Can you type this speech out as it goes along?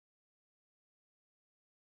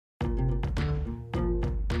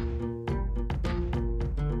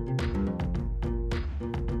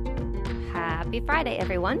Happy Friday,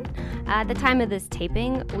 everyone. At the time of this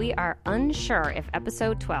taping, we are unsure if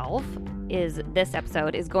episode 12 this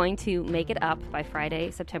episode is going to make it up by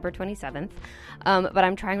Friday, September 27th. But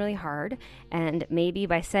I'm trying really hard, and maybe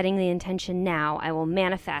by setting the intention now, I will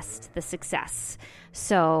manifest the success.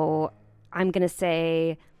 So I'm going to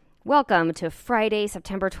say, welcome to Friday,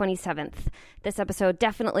 September 27th. This episode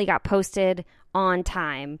definitely got posted on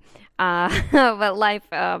time, but life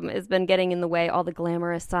has been getting in the way, all the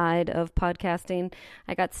glamorous side of podcasting.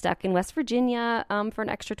 I got stuck in West Virginia for an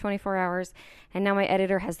extra 24 hours, and now my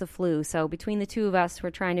editor has the flu. So between the two of us,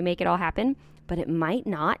 we're trying to make it all happen, but it might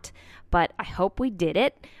not. But I hope we did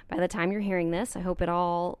it. By the time you're hearing this, I hope it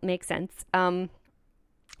all makes sense.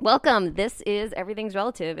 Welcome. This is Everything's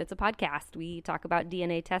Relative. It's a podcast. We talk about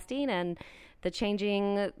DNA testing and the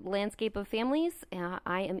changing landscape of families.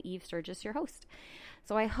 I am Eve Sturgis, your host.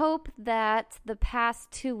 So I hope that the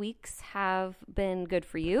past 2 weeks have been good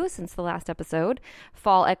for you since the last episode.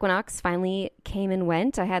 Fall equinox finally came and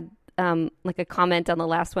went. I had like a comment on the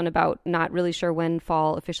last one about not really sure when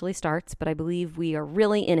fall officially starts, but I believe we are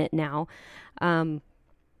really in it now.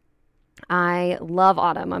 I love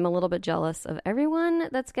autumn. I'm a little bit jealous of everyone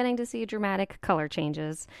that's getting to see dramatic color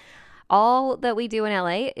changes. All that we do in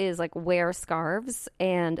LA is like wear scarves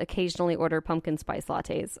and occasionally order pumpkin spice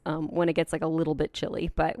lattes when it gets like a little bit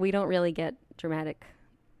chilly, but we don't really get dramatic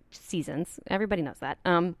seasons. Everybody knows that.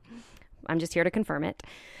 I'm just here to confirm it.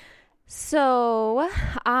 So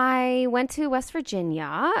I went to West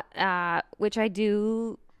Virginia, which I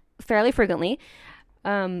do fairly frequently.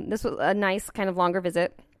 This was a nice kind of longer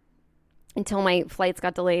visit until my flights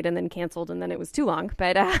got delayed and then canceled, and then it was too long.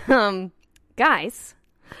 But guys,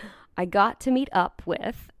 I got to meet up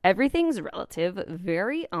with Everything's Relative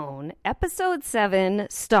very own episode 7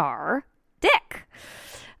 star Dick.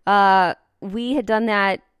 We had done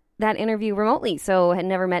that interview remotely, so had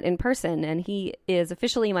never met in person, and he is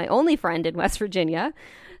officially my only friend in West Virginia,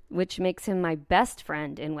 which makes him my best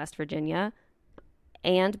friend in West Virginia,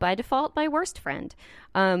 and by default, my worst friend.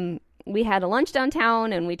 We had a lunch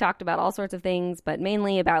downtown and we talked about all sorts of things, but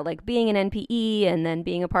mainly about like being an NPE and then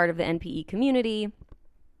being a part of the NPE community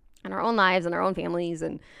and our own lives and our own families.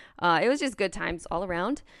 And it was just good times all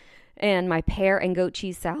around. And my pear and goat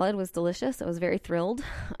cheese salad was delicious. I was very thrilled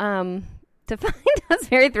to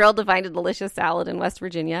find a delicious salad in West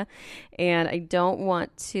Virginia. And I don't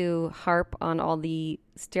want to harp on all the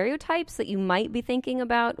stereotypes that you might be thinking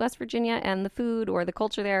about West Virginia and the food or the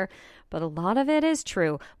culture there, but a lot of it is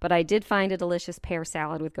true. But I did find a delicious pear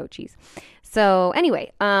salad with goat cheese. So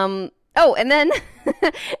anyway, and then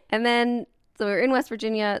so we were in West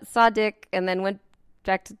Virginia, saw Dick, and then went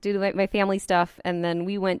back to do my family stuff. And then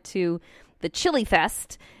we went to the Chili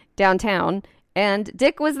Fest downtown, and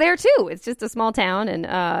Dick was there too. It's just a small town, and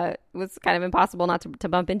it was kind of impossible not to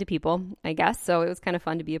bump into people, I guess. So it was kind of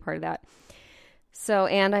fun to be a part of that. So,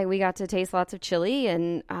 we got to taste lots of chili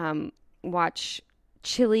and watch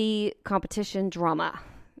chili competition drama.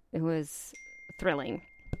 It was thrilling.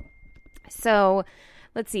 So,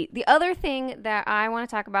 let's see. The other thing that I want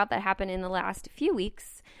to talk about that happened in the last few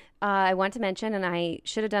weeks, I want to mention, and I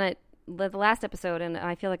should have done it the last episode, and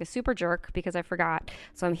I feel like a super jerk because I forgot.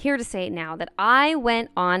 So I'm here to say now that I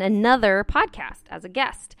went on another podcast as a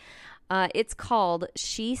guest. It's called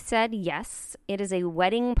She Said Yes. It is a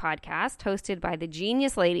wedding podcast hosted by the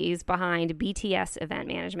genius ladies behind BTS Event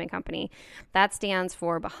Management Company. That stands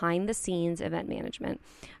for Behind the Scenes Event Management.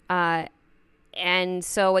 And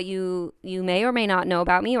so what you may or may not know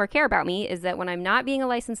about me or care about me is that when I'm not being a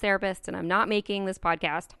licensed therapist and I'm not making this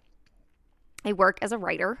podcast, I work as a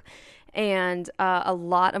writer, and a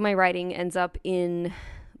lot of my writing ends up in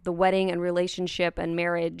the wedding and relationship and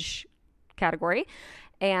marriage category.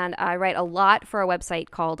 And I write a lot for a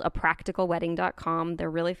website called apracticalwedding.com.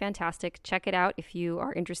 They're really fantastic. Check it out if you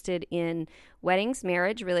are interested in weddings,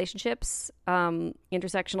 marriage, relationships,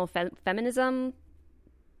 intersectional feminism,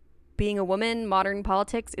 being a woman, modern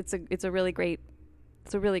politics. It's a really great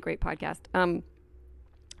podcast.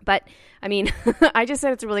 But I mean, I just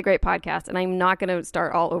said it's a really great podcast, and I'm not going to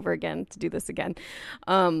start all over again to do this again.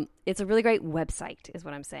 It's a really great website is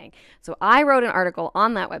what I'm saying. So I wrote an article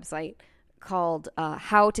on that website called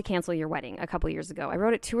How to Cancel Your Wedding a couple years ago. I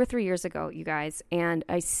wrote it 2 or 3 years ago, you guys, and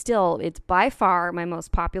it's by far my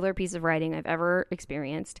most popular piece of writing I've ever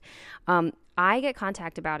experienced. I get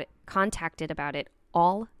contacted about it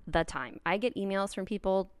all the time. I get emails from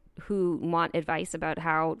people who want advice about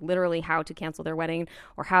how to cancel their wedding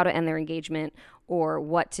or how to end their engagement or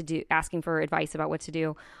what to do, asking for advice about what to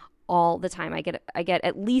do all the time. I get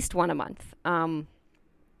at least one a month.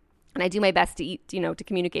 And I do my best to to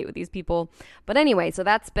communicate with these people. But anyway, so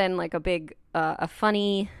that's been like a big, a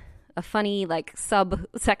funny a funny like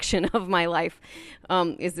subsection of my life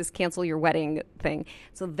is this cancel your wedding thing.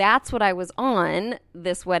 So that's what I was on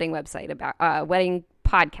this wedding website about, wedding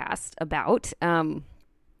podcast about.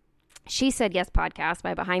 She Said Yes podcast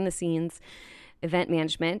by Behind the Scenes Event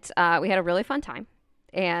Management. We had a really fun time.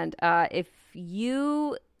 And if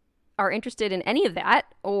you are interested in any of that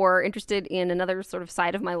or interested in another sort of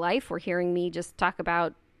side of my life or hearing me just talk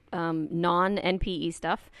about non-NPE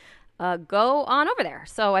stuff, go on over there.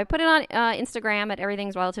 So I put it on Instagram at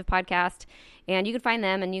Everything's Relative Podcast, and you can find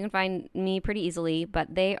them and you can find me pretty easily,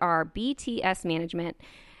 but they are BTS Management,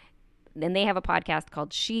 and they have a podcast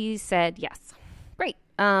called She Said Yes. Great.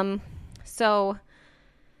 So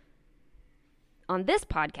on this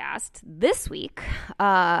podcast this week,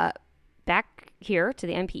 back here to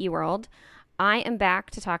the NPE world, I am back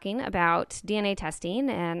to talking about DNA testing,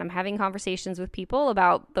 and I'm having conversations with people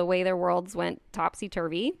about the way their worlds went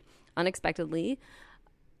topsy-turvy unexpectedly.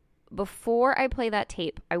 Before I play that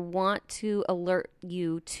tape, I want to alert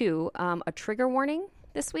you to a trigger warning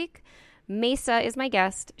this week. Mesa is my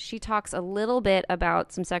guest. She talks a little bit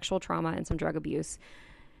about some sexual trauma and some drug abuse.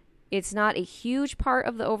 It's not a huge part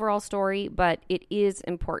of the overall story, but it is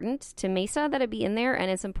important to Mesa that it be in there, and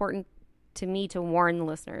it's important to me to warn the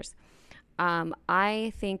listeners.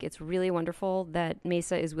 I think it's really wonderful that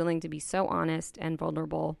Mesa is willing to be so honest and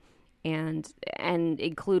vulnerable and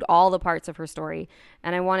include all the parts of her story.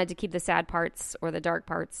 And I wanted to keep the sad parts or the dark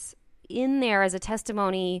parts in there as a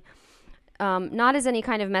testimony, not as any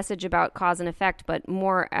kind of message about cause and effect, but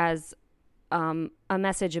more as a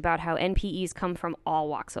message about how NPEs come from all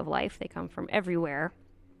walks of life. They come from everywhere.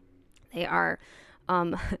 They are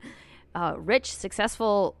rich,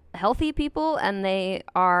 successful, healthy people, and they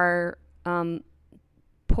are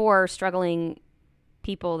poor, struggling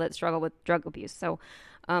people that struggle with drug abuse. So,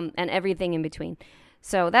 and everything in between.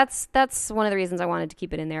 So that's one of the reasons I wanted to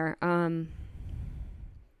keep it in there.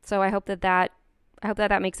 So I hope that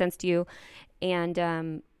makes sense to you, and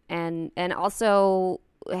also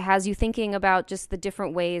has you thinking about just the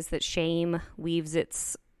different ways that shame weaves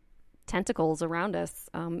its tentacles around us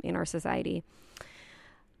in our society.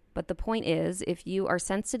 But the point is, if you are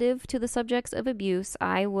sensitive to the subjects of abuse,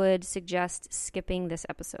 I would suggest skipping this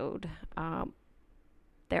episode.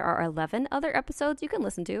 There are 11 other episodes you can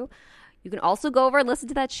listen to. You can also go over and listen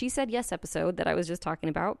to that She Said Yes episode that I was just talking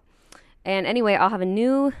about. And anyway, I'll have a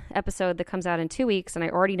new episode that comes out in 2 weeks, and I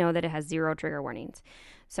already know that it has 0 trigger warnings.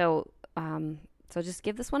 So just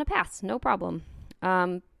give this one a pass. No problem.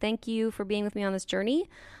 Thank you for being with me on this journey.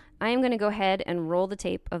 I am going to go ahead and roll the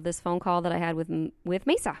tape of this phone call that I had with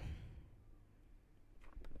Mesa.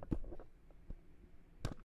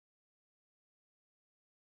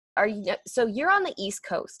 So you're on the East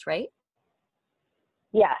Coast, right?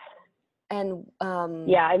 Yes. And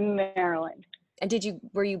yeah, I'm in Maryland. And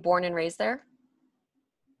were you born and raised there?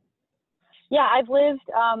 Yeah, I've lived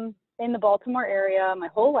in the Baltimore area my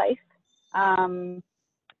whole life. I'm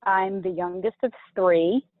the youngest of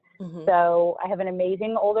 3. Mm-hmm. So I have an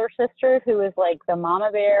amazing older sister who is like the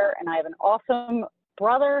mama bear, and I have an awesome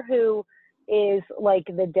brother who is like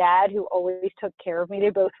the dad who always took care of me.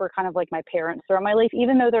 They both were kind of like my parents throughout my life,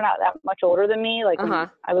 even though they're not that much older than me. Like when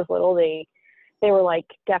I was little, they were like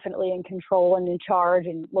definitely in control and in charge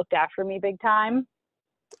and looked after me big time.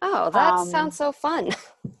 Oh, that sounds so fun.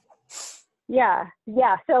 Yeah.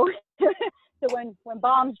 So so when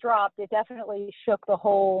bombs dropped, it definitely shook the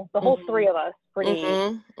whole 3 of us pretty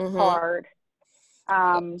hard.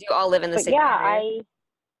 Do you all live in the same area?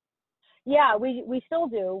 Yeah, we still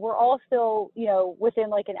do. We're all still,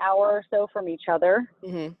 within like an hour or so from each other.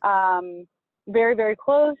 Mm-hmm. Very, very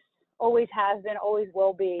close. Always has been, always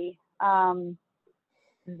will be.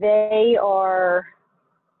 They're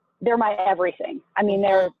my everything. I mean,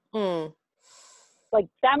 they're like,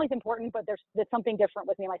 family's important, but there's something different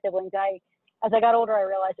with me and my siblings. As I got older, I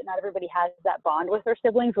realized that not everybody has that bond with their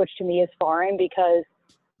siblings, which to me is foreign because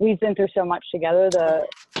we've been through so much together,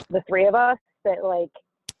 the 3 of us, that like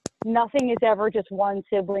nothing is ever just one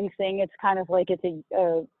sibling thing. It's kind of like it's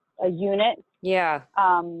a unit. Yeah.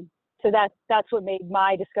 So that's what made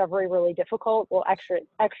my discovery really difficult. Well,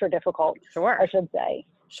 extra difficult. Sure. I should say.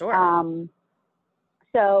 Sure.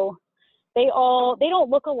 So they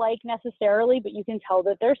don't look alike necessarily, but you can tell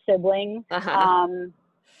that they're siblings.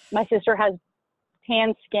 My sister has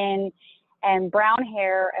tan skin and brown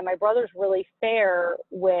hair, and my brother's really fair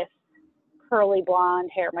with curly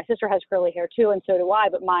blonde hair. My sister has curly hair too, and so do I,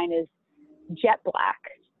 but mine is jet black.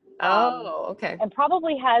 Oh, okay. And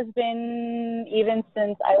probably has been even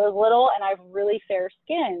since I was little, and I have really fair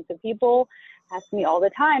skin. So people ask me all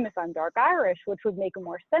the time if I'm dark Irish, which would make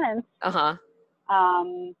more sense.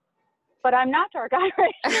 but I'm not dark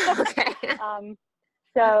Irish. Okay.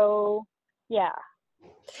 So yeah,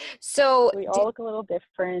 So we all look a little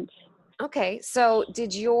different. okay. So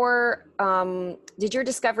did your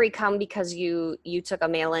discovery come because you took a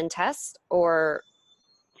mail-in test, or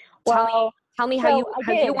tell me Well, tell me so I how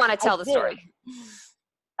you did. want to I tell the did. story.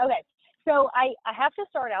 Okay. So I have to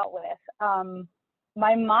start out with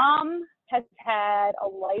my mom has had a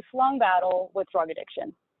lifelong battle with drug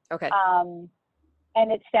addiction. Okay. And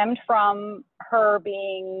it stemmed from her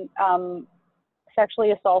being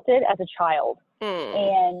sexually assaulted as a child.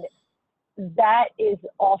 And that is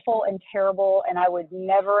awful and terrible. And I would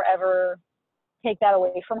never, ever take that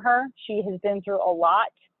away from her. She has been through a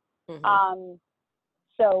lot.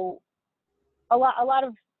 So a lot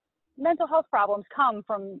of mental health problems come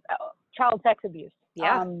from child sex abuse.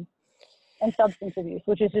 Yeah. And substance abuse,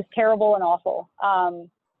 which is just terrible and awful.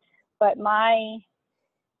 But my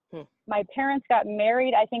parents got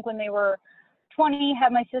married, I think, when they were 20,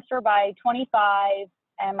 had my sister by 25,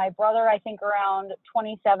 and my brother, I think, around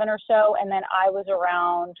 27 or so. And then I was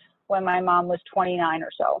around when my mom was 29 or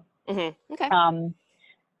so. Okay.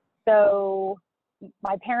 So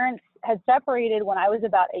my parents had separated when I was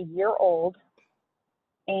about a year old,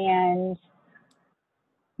 and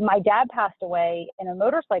my dad passed away in a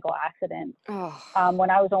motorcycle accident when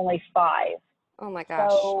I was only 5. Oh my gosh.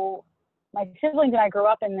 So my siblings and I grew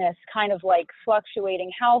up in this kind of like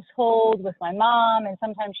fluctuating household with my mom, and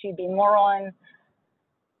sometimes she'd be more on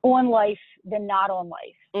life than not on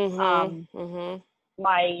life.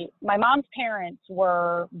 My mom's parents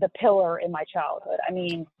were the pillar in my childhood. I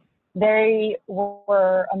mean, they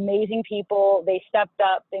were amazing people. They stepped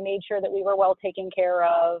up. They made sure that we were well taken care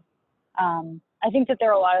of. I think that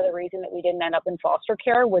they're a lot of the reason that we didn't end up in foster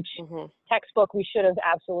care, which textbook, we should have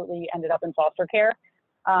absolutely ended up in foster care.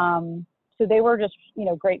 So they were just,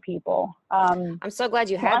 great people. I'm so glad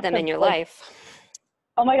you had them in your life.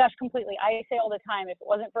 Oh my gosh, completely. I say all the time, if it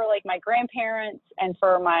wasn't for like my grandparents and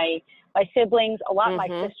for my siblings, my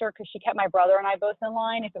sister, because she kept my brother and I both in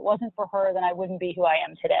line, if it wasn't for her, then I wouldn't be who I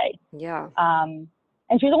am today. Yeah. And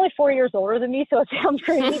she was only 4 years older than me, so it sounds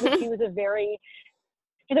crazy, but she's a very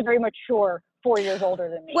mature 4 years older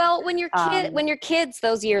than me. Well, when you're kids,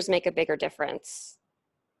 those years make a bigger difference.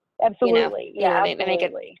 Absolutely. They absolutely. make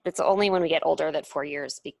it. It's only when we get older that 4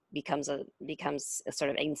 years becomes a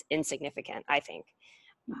sort of insignificant, I think.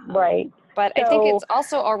 Right. But I think it's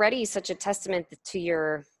also already such a testament to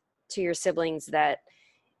your siblings that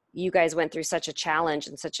you guys went through such a challenge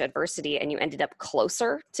and such adversity, and you ended up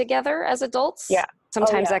closer together as adults. Yeah.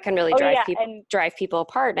 Sometimes that can really drive people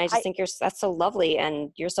apart. And I just think that's so lovely,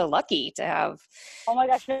 and you're so lucky to have. Oh my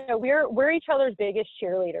gosh, no, we're each other's biggest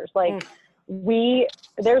cheerleaders. Like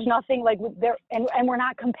there's nothing like there, and we're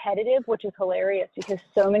not competitive, which is hilarious because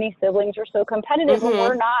so many siblings are so competitive, and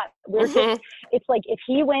we're not. We're just, it's like if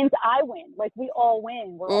he wins, I win. Like we all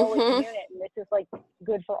win. We're all a unit, and this is like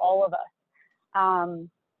good for all of us.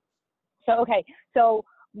 So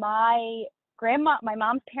my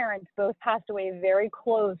mom's parents both passed away very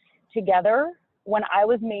close together when I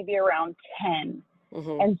was maybe around 10.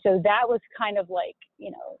 And so that was kind of like,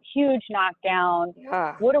 huge knockdown.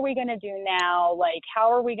 Yeah. What are we going to do now? Like,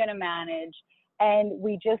 how are we going to manage? And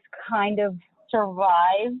we just kind of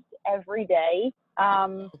survived every day.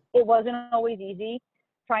 It wasn't always easy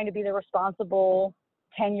trying to be the responsible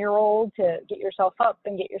 10-year-old to get yourself up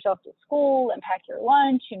and get yourself to school and pack your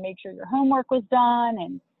lunch and make sure your homework was done.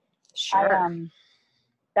 And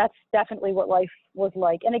that's definitely what life was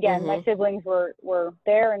like. And again, my siblings were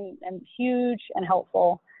there and huge and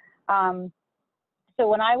helpful. So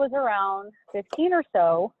when I was around 15 or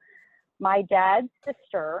so, my dad's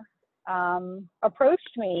sister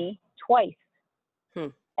approached me twice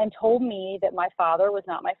and told me that my father was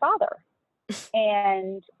not my father.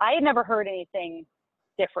 And I had never heard anything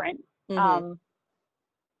different.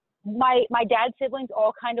 My dad's siblings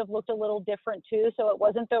all kind of looked a little different too, so it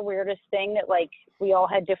wasn't the weirdest thing that like we all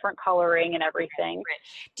had different coloring and everything.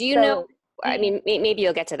 Do you know? I mean, maybe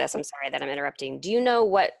you'll get to this. I'm sorry that I'm interrupting. Do you know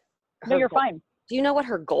what? No, you're fine. Do you know what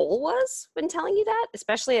her goal was when telling you that,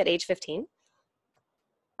 especially at age 15?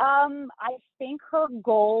 I think her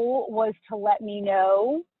goal was to let me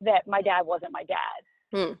know that my dad wasn't my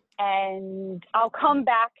dad, and I'll come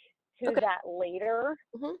back to that later.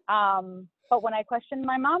 But when I questioned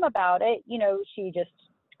my mom about it, she just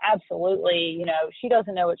absolutely, she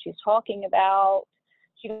doesn't know what she's talking about.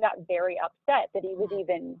 She got very upset that he was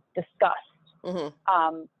even discussed.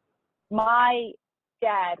 My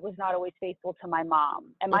dad was not always faithful to my mom,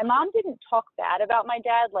 and my mom didn't talk bad about my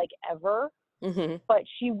dad like ever, but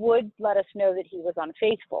she would let us know that he was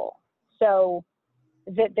unfaithful. So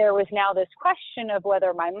that there was now this question of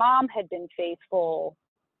whether my mom had been faithful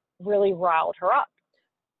really riled her up.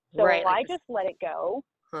 So Right, like I just let it go.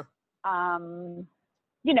 Huh.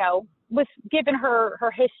 You know, with given her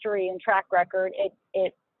history and track record,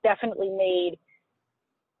 it definitely made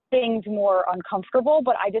things more uncomfortable.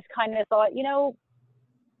 But I just kind of thought, you know,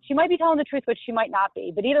 she might be telling the truth, but she might not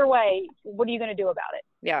be. But either way, what are you going to do about it?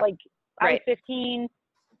 Yeah. Like, I was Right. 15.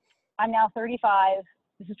 I'm now 35.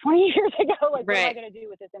 This is 20 years ago. Like, what am I Right. going to do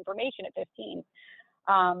with this information at 15?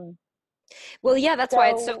 Well, yeah, that's why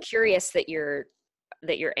it's so So- curious that your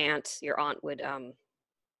aunt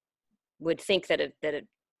would think that a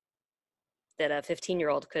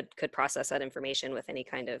 15-year-old could process that information with any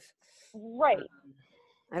kind of Right.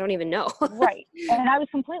 I don't even know. Right. And I was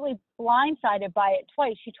completely blindsided by it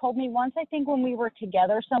twice. She told me once, I think when we were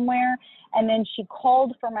together somewhere, and then she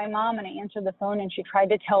called for my mom and I answered the phone and she tried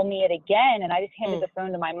to tell me it again. And I just handed the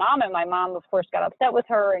phone to my mom, and my mom, of course, got upset with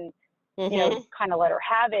her and, you know, kind of let her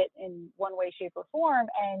have it in one way, shape, or form.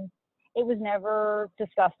 And it was never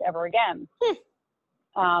discussed ever again.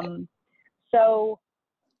 So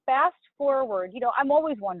fast forward, you know, I'm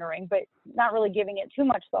always wondering, but not really giving it too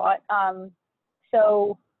much thought.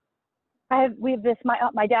 So we have this,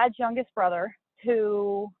 my dad's youngest brother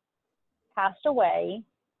who passed away.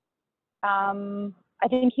 I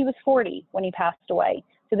think he was 40 when he passed away.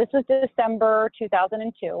 So this was December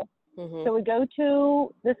 2002. So we go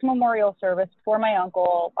to this memorial service for my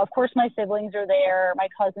uncle. Of course, my siblings are there. My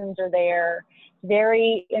cousins are there.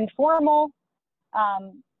 Very informal.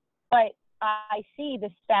 But I see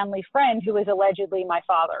this family friend who is allegedly my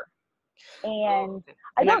father. And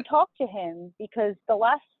I don't talk to him because the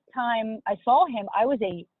last time I saw him, I was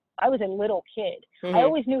a little kid. I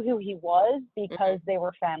always knew who he was because they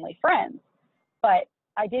were family friends, but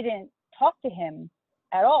I didn't talk to him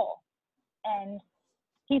at all. And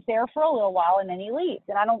he's there for a little while and then he leaves.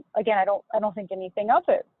 And I don't think anything of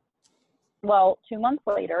it. Well, 2 months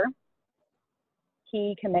later,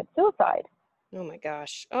 he commits suicide. Oh my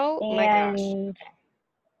gosh. Oh my gosh.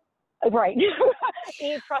 Right.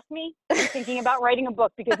 Eve, trust me, I'm thinking about writing a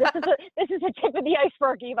book because this is a tip of the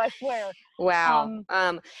iceberg, Eve, I swear. Wow.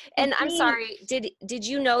 And I'm sorry, did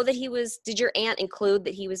you know that did your aunt include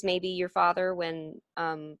that he was maybe your father when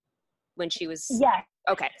she was? Yes.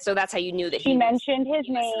 Okay. So that's how you knew that she mentioned his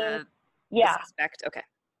name. The suspect. Okay.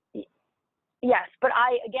 Yes, but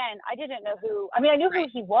I didn't know who. I mean, I knew who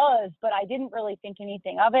he was, but I didn't really think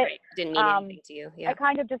anything of it. Right. Didn't mean anything to you. Yeah. I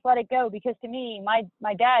kind of just let it go because to me, my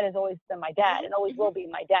dad has always been my dad and always will be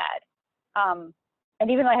my dad.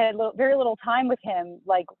 And even though I had very little time with him,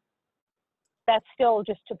 like that's still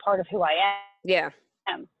just a part of who I am. Yeah.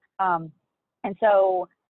 And so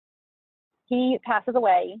he passes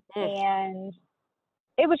away, and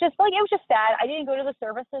it was just sad. I didn't go to the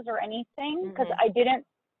services or anything because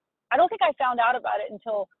I don't think I found out about it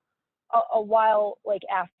until a while, like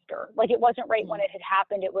after. Like it wasn't right when it had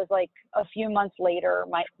happened. It was like a few months later.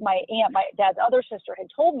 My aunt, my dad's other sister, had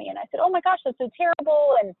told me, and I said, "Oh my gosh, that's so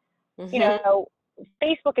terrible!" And you know,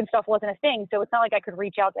 Facebook and stuff wasn't a thing, so it's not like I could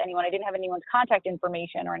reach out to anyone. I didn't have anyone's contact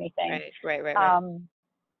information or anything. Right.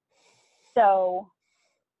 So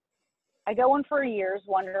I go on for years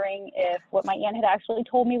wondering if what my aunt had actually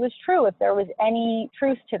told me was true, if there was any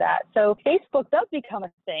truth to that. So Facebook does become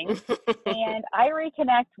a thing, and I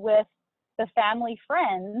reconnect with the family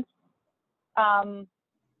friends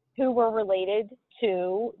who were related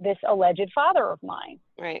to this alleged father of mine.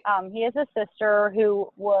 Right. He has a sister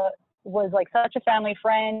who was like such a family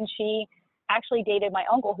friend. She actually dated my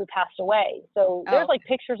uncle who passed away. So there's like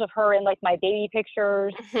pictures of her in like my baby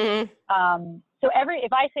pictures. So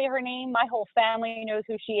if I say her name, my whole family knows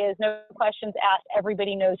who she is. No questions asked.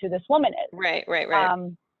 Everybody knows who this woman is. Right.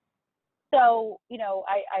 So, you know,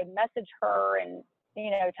 I message her and, you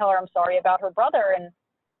know, tell her I'm sorry about her brother. And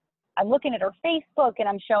I'm looking at her Facebook and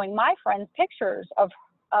I'm showing my friends pictures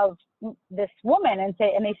of this woman and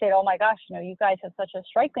they said, "Oh my gosh, you know, you guys have such a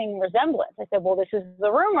striking resemblance." I said, "Well, this is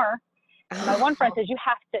the rumor." And my one friend says, you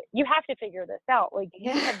have to figure this out. Like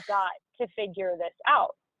you have got to figure this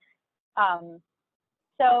out.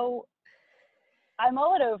 So I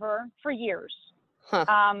mull it over for years, up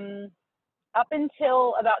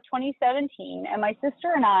until about 2017. And my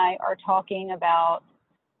sister and I are talking about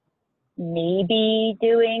maybe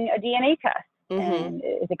doing a DNA test. And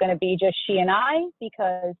is it going to be just she and I?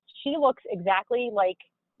 Because she looks exactly like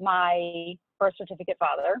my birth certificate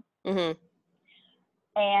father.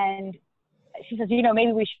 And she says, you know,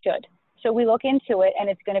 maybe we should. So we look into it, and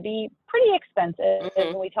it's going to be pretty expensive.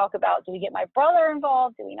 When we talk about, do we get my brother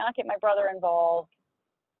involved? Do we not get my brother involved?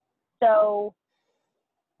 So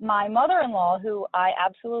my mother-in-law, who I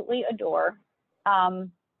absolutely adore,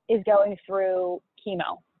 is going through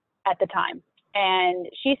chemo at the time. And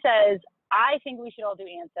she says, I think we should all do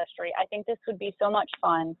Ancestry. I think this would be so much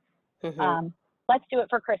fun. Let's do it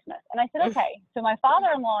for Christmas. And I said, okay. So my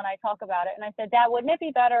father-in-law and I talk about it. And I said, Dad, wouldn't it be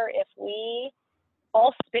better if we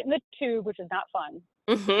all spit in the tube, which is not fun,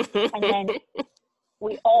 and then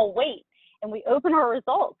we all wait and we open our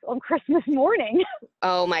results on Christmas morning?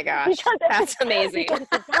 Oh my gosh, that's amazing. Because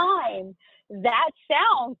at the time, that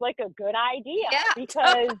sounds like a good idea. Yeah,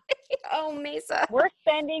 because oh, Mesa, we're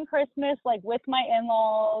spending Christmas like with my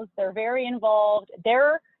in-laws. They're very involved.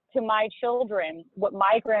 They're to my children what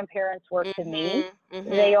my grandparents were to me.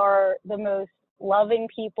 They are the most loving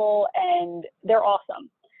people, and they're awesome.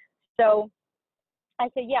 So I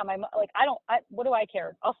said, yeah, what do I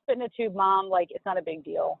care? I'll spit in a tube, Mom. Like, it's not a big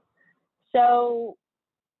deal. So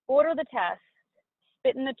order the test,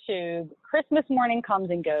 spit in the tube. Christmas morning comes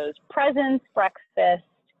and goes. Presents, breakfast.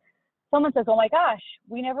 Someone says, oh my gosh,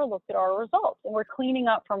 we never looked at our results, and we're cleaning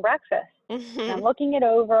up from breakfast. And I'm looking it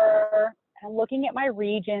over. I'm looking at my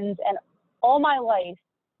regions, and all my life,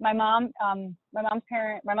 my mom's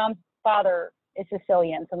father is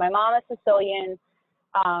Sicilian. So my mom is Sicilian.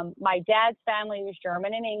 My dad's family was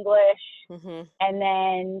German and English, and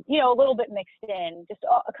then, a little bit mixed in, just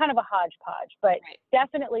kind of a hodgepodge, but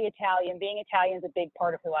definitely Italian. Being Italian is a big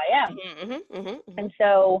part of who I am. And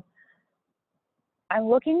so I'm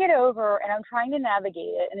looking it over and I'm trying to navigate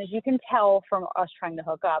it. And as you can tell from us trying to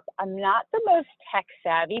hook up, I'm not the most tech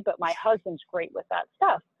savvy, but my husband's great with that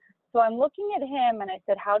stuff. So I'm looking at him and I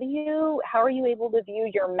said, how are you able to view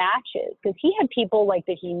your matches? Because he had people like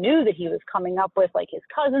that he knew that he was coming up with, like his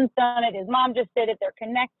cousin's done it, his mom just did it, they're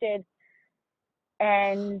connected.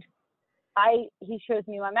 And he shows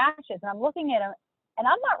me my matches and I'm looking at him, and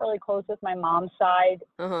I'm not really close with my mom's side,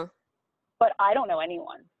 but I don't know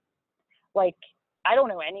anyone. Like, I don't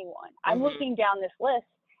know anyone. I'm looking down this list,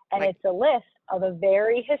 and it's a list of a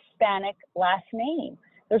very Hispanic last name.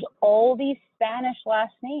 There's all these Spanish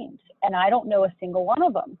last names, and I don't know a single one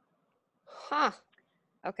of them.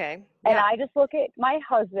 Okay. And I just look at my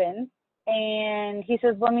husband, and he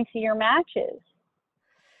says, let me see your matches.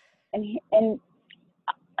 And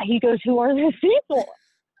he goes, who are these people?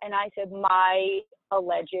 And I said, my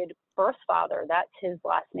alleged birth father. That's his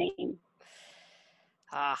last name.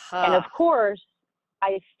 And of course,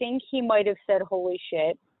 I think he might have said, holy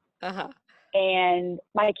shit. And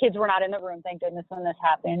my kids were not in the room, thank goodness, when this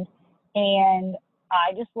happened. And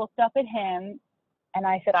I just looked up at him and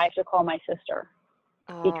I said, I have to call my sister.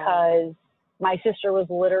 Because my sister was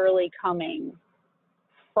literally coming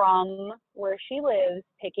from where she lives,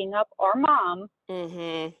 picking up our mom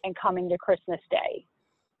and coming to Christmas Day.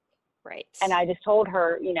 Right. And I just told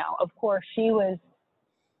her, of course she was,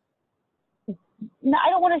 I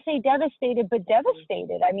don't want to say devastated, but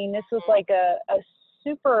devastated. I mean, this was like a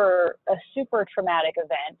super traumatic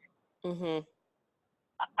event.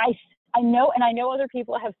 I know, and I know other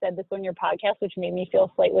people have said this on your podcast, which made me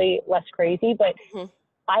feel slightly less crazy, but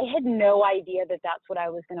I had no idea that that's what I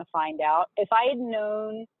was going to find out. If I had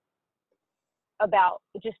known about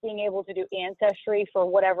just being able to do Ancestry for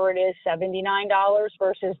whatever it is, $79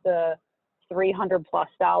 versus the $300+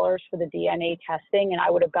 for the DNA testing, and I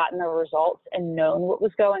would have gotten the results and known what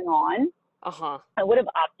was going on, I would have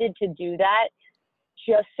opted to do that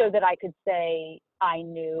just so that I could say I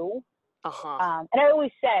knew. And I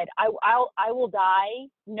always said, I will die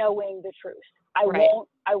knowing the truth. I won't,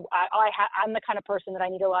 I'm the kind of person that I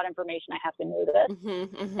need a lot of information. I have to know this.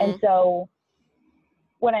 And so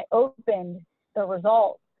when I opened the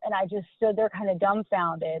results and I just stood there kind of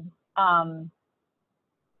dumbfounded,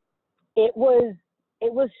 it was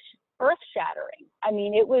earth shattering. I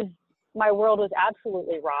mean, my world was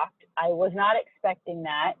absolutely rocked. I was not expecting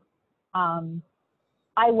that.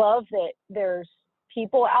 I love that there's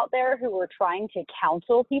people out there who are trying to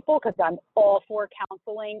counsel people, because I'm all for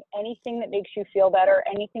counseling. Anything that makes you feel better,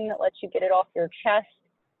 anything that lets you get it off your chest,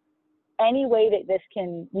 any way that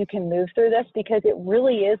you can move through this, because it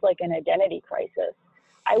really is like an identity crisis.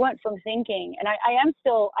 I went from thinking, and I am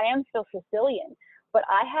still Sicilian, but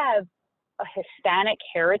I have a Hispanic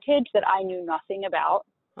heritage that I knew nothing about.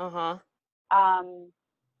 I'm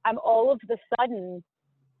all of the sudden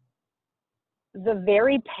the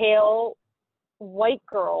very pale white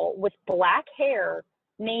girl with black hair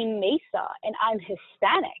named Mesa, and I'm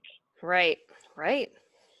Hispanic. Right.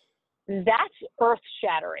 That's earth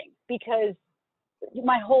shattering, because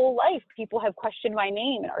my whole life people have questioned my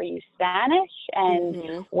name. Are you Spanish?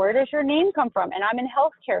 And where does your name come from? And I'm in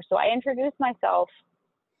healthcare, so I introduce myself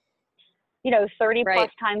 30 plus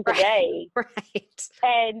times a day.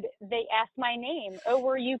 And they ask my name. Oh,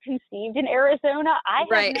 were you conceived in Arizona? I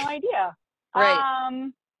have no idea.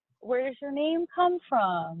 Right. Where does your name come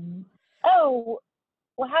from? Oh,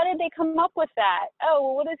 well, how did they come up with that? Oh,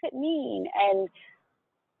 well, what does it mean? And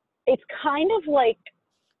it's kind of like,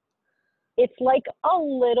 it's like a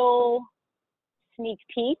little sneak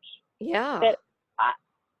peek Yeah. that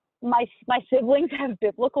my siblings have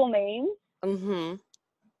biblical names, Mm-hmm.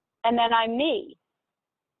 and then I'm me.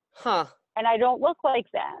 Huh. And I don't look like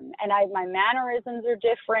them. And my mannerisms are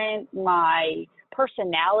different. My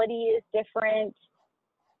personality is different.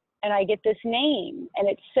 And I get this name. And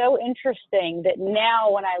it's so interesting that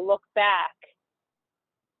now when I look back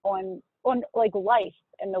on like life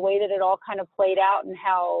and the way that it all kind of played out and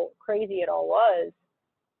how crazy it all was,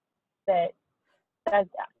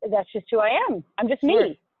 that's just who I am. I'm just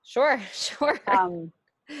me. Sure.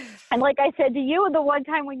 And like I said to you the one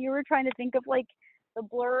time when you were trying to think of like the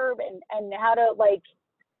blurb and how to, like,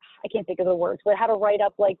 I can't think of the words, but how to write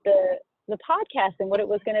up like the podcast and what it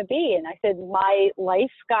was going to be. And I said, my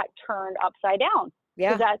life got turned upside down.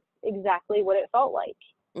 Yeah. That's exactly what it felt like.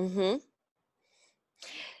 Mm-hmm.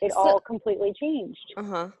 It all completely changed.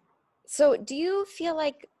 Uh-huh. So do you feel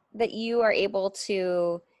like that you are able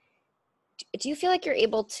to, do you feel like you're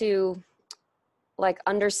able to like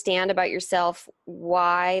understand about yourself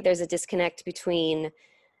why there's a disconnect between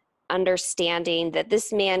understanding that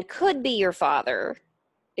this man could be your father,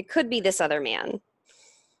 it could be this other man,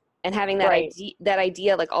 and having that Right.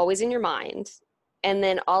 idea like always in your mind, and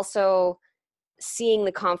then also seeing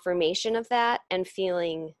the confirmation of that and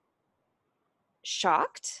feeling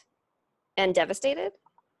shocked and devastated?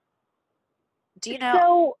 Do you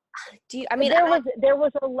know? So I mean, there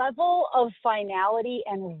was a level of finality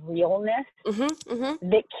and realness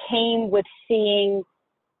that came with seeing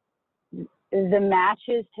the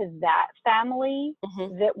matches to that family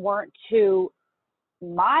that weren't to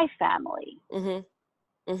my family.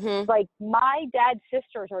 Like my dad's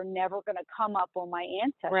sisters are never going to come up on my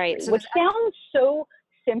ancestry, right? So which sounds so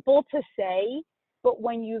simple to say, but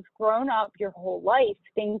when you've grown up your whole life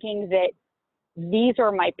thinking that these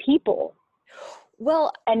are my people,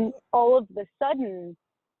 well, and all of a sudden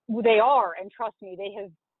they are, and trust me,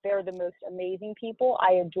 they're the most amazing people.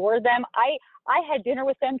 I adore them. I had dinner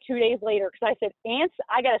with them 2 days later because I said, Aunts,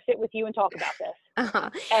 I got to sit with you and talk about this.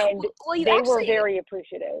 And they were very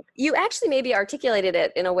appreciative. You actually maybe articulated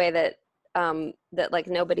it in a way that that like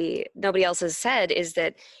nobody else has said, is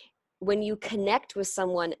that when you connect with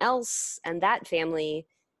someone else and that family,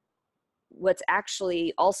 what's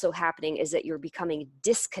actually also happening is that you're becoming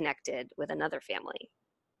disconnected with another family.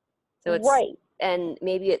 So it's right. And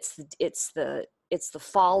maybe it's the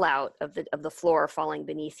fallout of the floor falling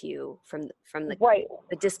beneath you from the right.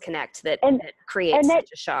 the disconnect that creates such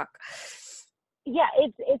a shock. Yeah,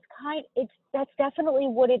 that's definitely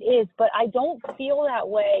what it is, but I don't feel that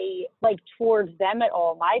way like towards them at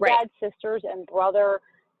all. My dad's sisters and brother,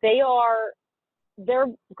 they're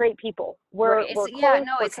great people. We're close,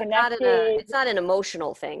 we're connected. It's not an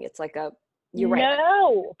emotional thing. It's like you're right.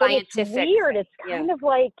 No, but it's weird. It's kind of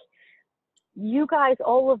like, you guys,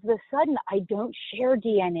 all of a sudden, I don't share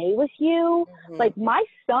DNA with you. Like my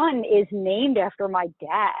son is named after my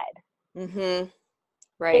dad.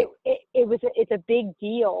 Right. It's a big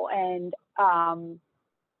deal. And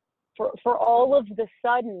for all of the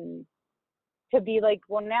sudden to be like,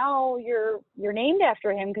 well, now you're named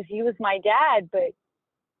after him because he was my dad, but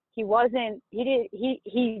he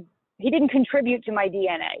didn't contribute to my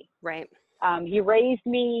DNA. Right. He raised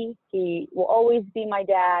me. He will always be my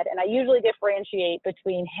dad. And I usually differentiate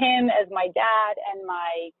between him as my dad and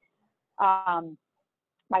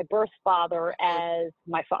my birth father as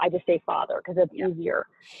I just say father because it's easier.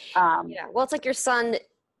 Well, it's like your son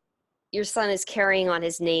is carrying on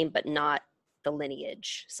his name, but not the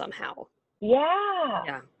lineage somehow.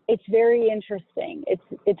 Yeah. It's very interesting.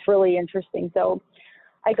 It's really interesting. So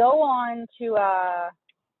I go on to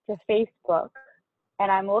Facebook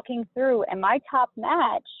and I'm looking through, and my top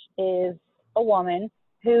match is a woman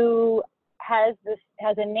who has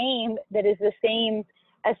a name that is the same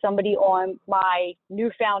as somebody on my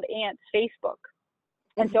newfound aunt's Facebook.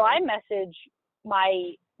 And so I message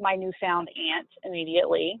my newfound aunt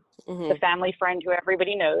immediately, the family friend who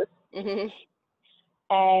everybody knows.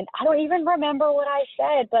 And I don't even remember what I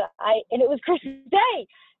said, and it was Christmas Day.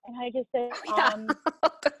 And I just said,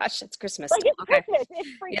 oh gosh, it's Christmas. Like, it's Christmas. It's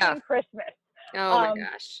freaking Christmas. Oh my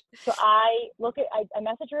gosh. So I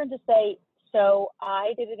message her and just say, so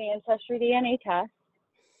I did an ancestry DNA test,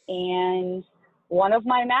 and one of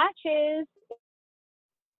my matches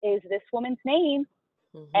is this woman's name.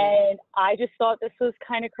 And I just thought this was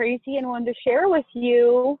kind of crazy and wanted to share with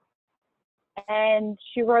you. And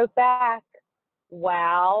she wrote back,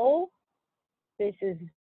 wow, this is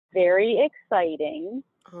very exciting.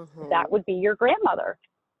 That would be your grandmother.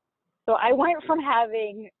 So I went from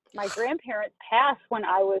having my grandparents pass when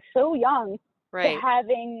I was so young to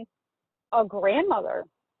having a grandmother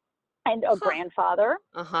and a grandfather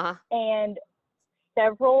and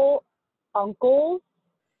several uncles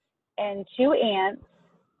and 2 aunts.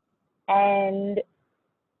 And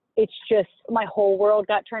it's just, my whole world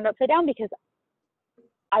got turned upside down because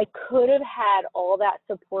I could have had all that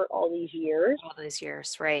support all these years. All those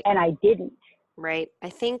years, right. And I didn't. Right. I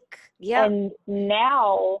think, yeah. And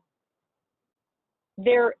now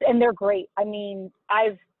they're great. I mean,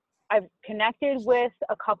 I've connected with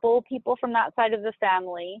a couple people from that side of the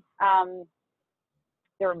family.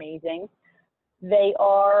 They're amazing. They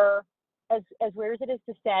are, as weird as it is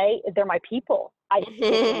to say, they're my people. I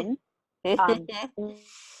fit in.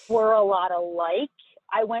 We're a lot alike.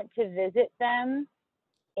 I went to visit them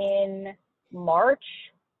in March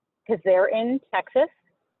because they're in Texas.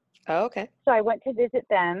 Oh, okay. So I went to visit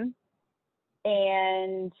them,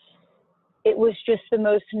 and it was just the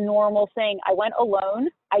most normal thing. I went alone.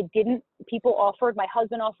 People offered, my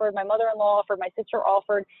husband offered, my mother-in-law offered, my sister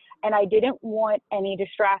offered, and I didn't want any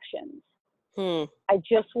distractions. I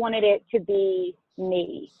just wanted it to be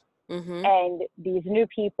me and these new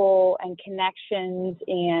people and connections.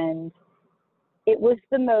 And it was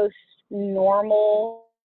the most normal,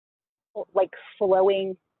 like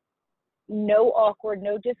flowing, no awkward,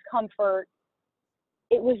 no discomfort.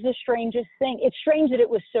 It was the strangest thing. It's strange that it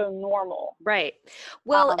was so normal. Right.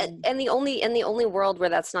 Well, and the only world where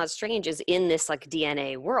that's not strange is in this like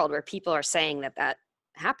DNA world where people are saying that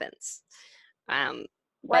happens.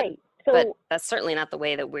 Right. But that's certainly not the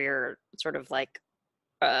way that we're sort of like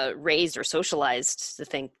raised or socialized to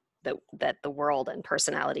think that the world and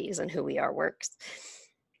personalities and who we are works.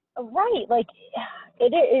 Right. Like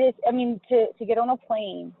it is. I mean, to get on a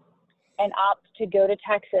plane and opt to go to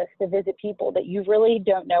Texas to visit people that you really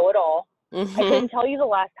don't know at all. I couldn't tell you the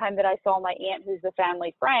last time that I saw my aunt, who's a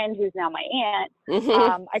family friend, who's now my aunt.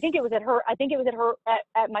 I think it was at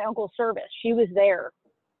at my uncle's service. She was there.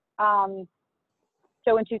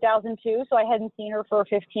 So in 2002, so I hadn't seen her for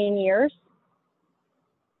 15 years.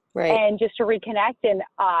 Right. And just to reconnect, and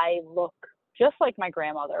I look just like my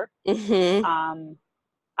grandmother.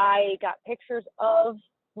 I got pictures of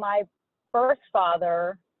my birth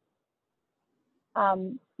father.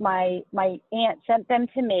 My aunt sent them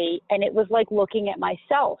to me, and it was like looking at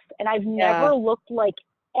myself, and I've never looked like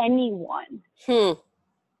anyone.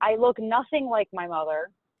 I look nothing like my mother.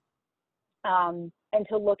 And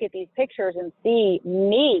to look at these pictures and see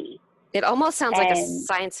me. It almost sounds like a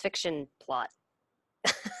science fiction plot.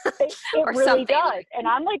 It really does. And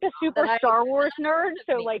I'm like a super Star Wars nerd,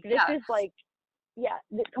 so like this is like,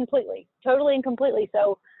 completely, totally and completely.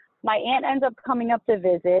 So my aunt ends up coming up to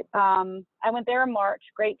visit. I went there in March,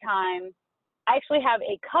 great time. I actually have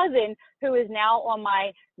a cousin who is now on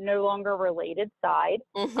my no longer related side,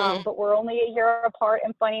 but we're only a year apart.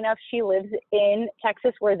 And funny enough, she lives in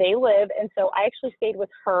Texas where they live. And so I actually stayed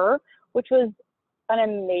with her, which was an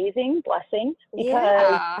amazing blessing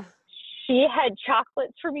because she had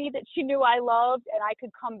chocolates for me that she knew I loved, and I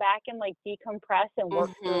could come back and like decompress and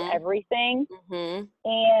work through everything.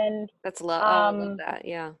 And that's love. I love that.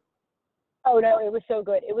 Yeah. Oh no, it was so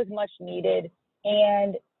good. It was much needed.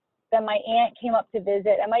 And then my aunt came up to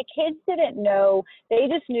visit, and my kids didn't know. They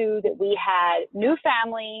just knew that we had new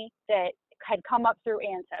family that had come up through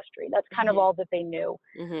ancestry. That's kind of all that they knew.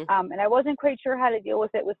 And I wasn't quite sure how to deal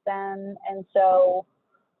with it with them. And so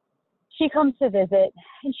she comes to visit,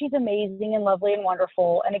 and she's amazing and lovely and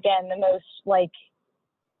wonderful. And again, the most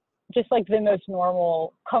just like the most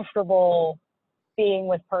normal, comfortable being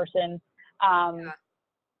with person.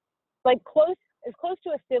 Like as close to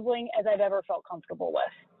a sibling as I've ever felt comfortable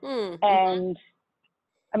with. And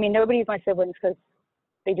I mean, nobody's my siblings because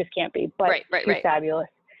they just can't be, but she's fabulous.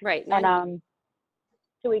 Right. And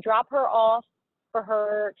so we drop her off for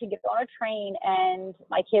her to get on a train, and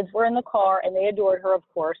my kids were in the car, and they adored her, of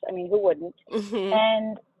course. I mean, who wouldn't?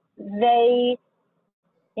 And they,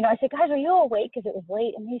 I said, guys, are you awake? Because it was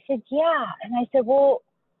late. And they said, yeah. And I said, well,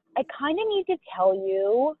 I kind of need to tell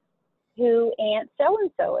you who Aunt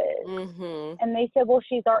so-and-so is. And they said, well,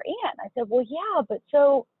 she's our aunt. I said, well, yeah, but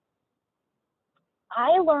so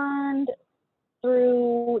I learned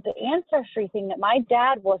through the ancestry thing that my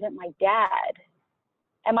dad wasn't my dad.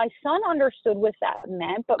 And my son understood what that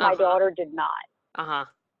meant, but my daughter did not. How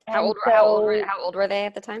old were they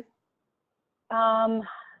at the time?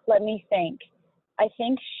 Let me think. I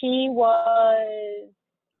think she was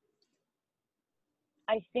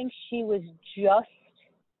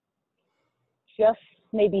just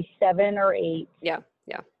maybe 7 or 8. Yeah.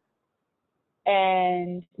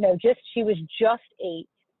 And no, she was just 8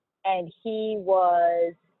 and he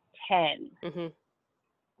was 10. Mm-hmm.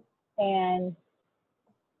 And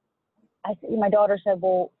my daughter said,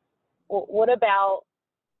 well, what about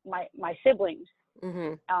my siblings?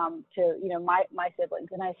 Mm-hmm. My siblings.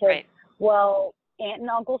 And I said, Right. well, Aunt and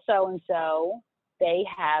Uncle so-and-so, they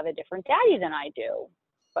have a different daddy than I do,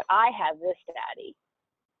 but I have this daddy.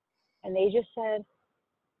 And they just said,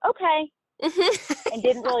 okay, and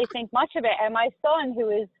didn't really think much of it. And my son, who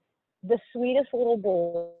is the sweetest little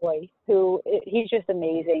boy, he's just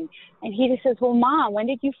amazing. And he just says, well, Mom, when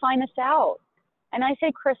did you find this out? And I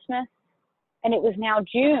said, Christmas. And it was now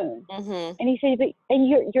June. Mm-hmm. And he said,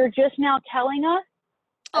 and you're just now telling us?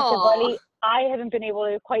 I said, buddy, I haven't been able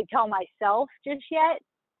to quite tell myself just yet.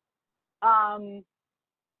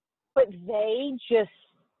 But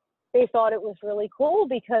they thought it was really cool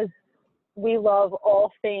because we love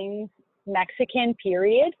all things Mexican,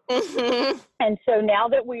 period. Mm-hmm. And so now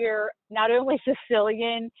that we're not only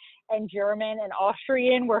Sicilian and German and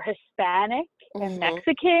Austrian, we're Hispanic and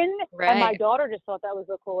Mexican. Right. And my daughter just thought that was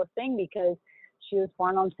the coolest thing because she was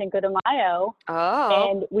born on Cinco de Mayo. Oh.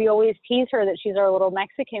 And we always tease her that she's our little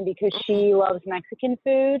Mexican because she loves Mexican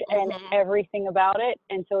food and everything about it.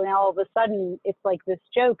 And so now all of a sudden it's like this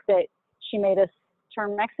joke that she made us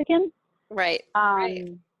turn Mexican. Right.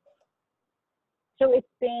 So it's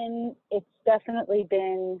definitely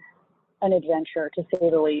been an adventure, to say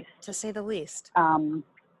the least. To say the least.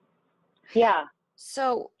 Yeah.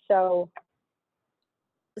 So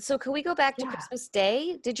can we go back to Christmas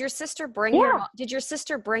Day? Did your sister bring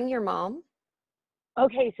your mom?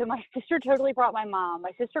 Okay, so my sister totally brought my mom.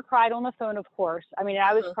 My sister cried on the phone, of course. I mean,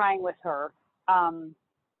 I was crying with her.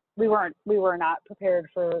 We were not prepared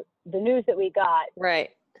for the news that we got.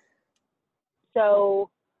 Right.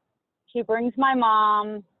 So she brings my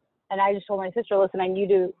mom, and I just told my sister, listen, I need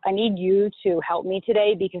you to help me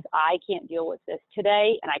today because I can't deal with this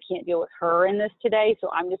today, and I can't deal with her in this today. So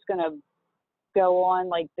I'm just going to go on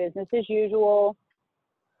like business as usual.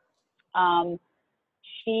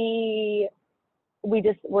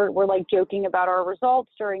 We're like joking about our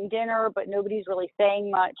results during dinner, but nobody's really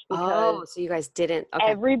saying much because so you guys didn't. Okay.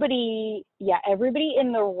 Everybody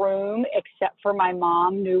in the room except for my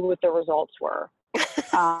mom knew what the results were.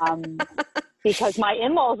 Because my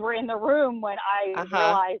in-laws were in the room when I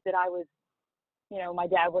realized that I was, my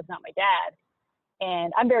dad was not my dad.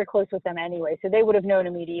 And I'm very close with them anyway, so they would have known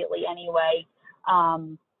immediately anyway.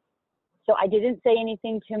 So I didn't say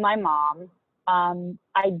anything to my mom.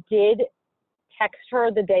 I did text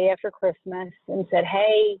her the day after Christmas and said,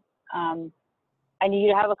 hey, I need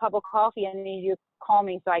you to have a cup of coffee. I need you to call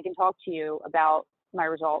me so I can talk to you about my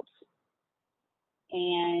results.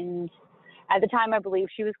 And at the time, I believe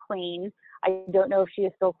she was clean. I don't know if she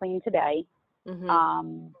is still clean today.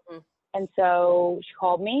 And so she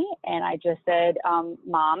called me and I just said,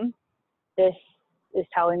 Mom, this is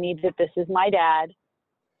telling me that this is my dad.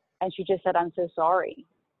 And she just said, I'm so sorry.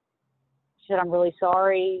 She said, I'm really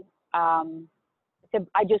sorry. I said,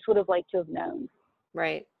 I just would have liked to have known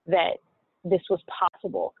that this was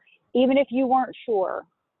possible. Even if you weren't sure,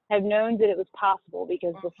 have known that it was possible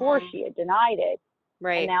because before she had denied it.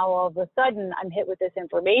 Right. And now all of a sudden I'm hit with this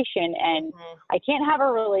information and I can't have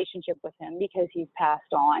a relationship with him because he's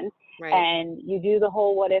passed on. Right. And you do the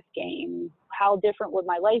whole what if game. How different would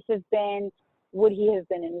my life have been? Would he have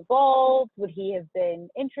been involved? Would he have been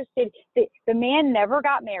interested? The man never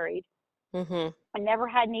got married and never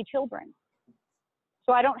had any children.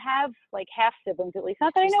 So I don't have like half siblings, at least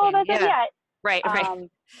not that I know about that yet. Right.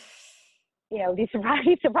 These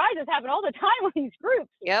surprises happen all the time with these groups.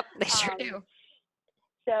 Yep, they sure do.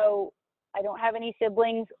 So I don't have any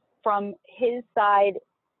siblings from his side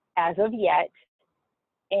as of yet.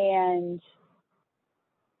 And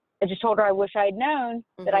I just told her I wish I had known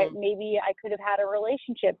that maybe I could have had a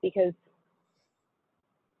relationship because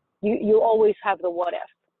you always have the what if.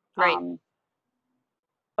 Right.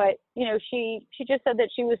 But, she just said that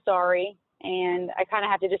she was sorry. And I kind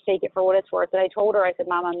of have to just take it for what it's worth. And I told her, I said,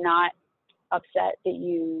 Mom, I'm not upset that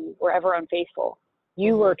you were ever unfaithful.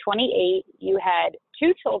 You were 28, you had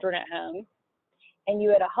 2 children at home, and you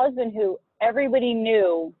had a husband who everybody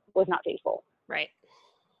knew was not faithful. Right.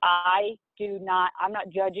 I'm not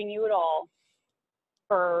judging you at all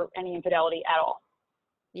for any infidelity at all.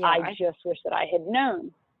 Yeah, I just wish that I had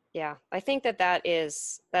known. Yeah. I think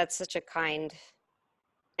that's such a kind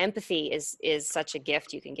empathy is such a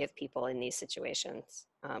gift you can give people in these situations.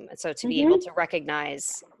 And so to be able to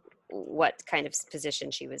recognize what kind of position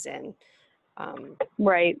she was in,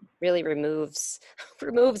 really removes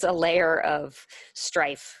a layer of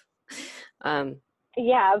strife.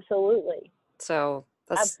 Yeah, absolutely. So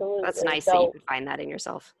That's nice that So, you could find that in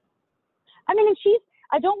yourself. I mean, and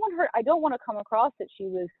I don't want to come across that she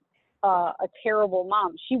was a terrible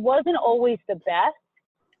mom. She wasn't always the best,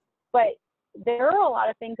 but there are a lot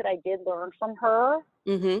of things that I did learn from her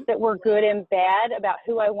that were good and bad about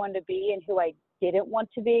who I wanted to be and who I didn't want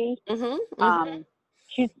to be.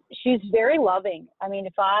 She's very loving. I mean,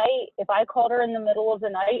 if I called her in the middle of the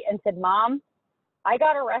night and said, "Mom, I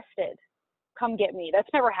got arrested, come get me," that's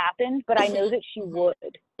never happened, but I know that she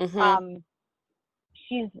would.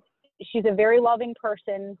 She's a very loving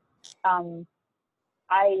person.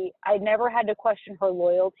 I never had to question her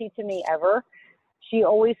loyalty to me ever. She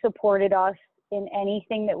always supported us in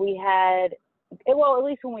anything that we had. Well, at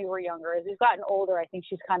least when we were younger. As we've gotten older, I think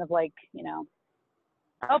she's kind of like,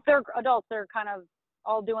 they're adults. They're kind of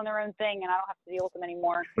all doing their own thing, and I don't have to deal with them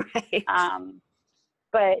anymore. Right.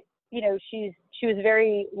 But she was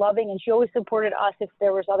very loving, and she always supported us if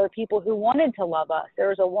there was other people who wanted to love us. There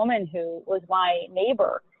was a woman who was my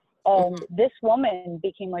neighbor, and this woman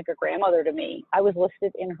became like a grandmother to me. I was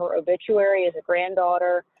listed in her obituary as a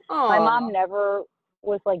granddaughter. Aww. My mom never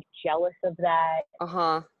was like jealous of that.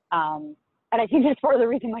 And I think that's part of the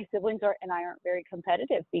reason my siblings and I aren't very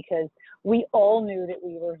competitive, because we all knew that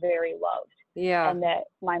we were very loved. Yeah. And that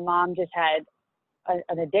my mom just had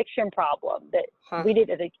an addiction problem that we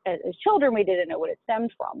didn't, as children, we didn't know what it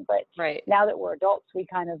stemmed from. But now that we're adults, we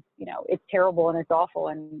kind of, it's terrible and it's awful.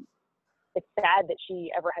 And it's sad that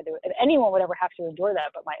she ever had to, if anyone would ever have to endure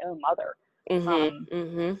that, but my own mother.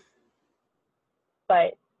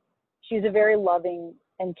 But she's a very loving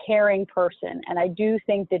and caring person. And I do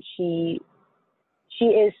think that she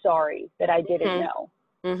is sorry that I didn't know.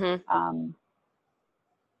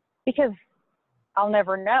 Because I'll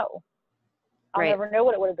never know. I'll never know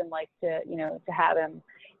what it would have been like to, to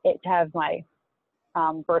have my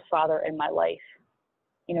birth father in my life.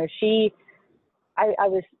 I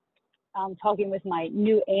was talking with my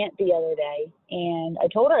new aunt the other day, and I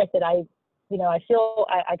told her, I said, I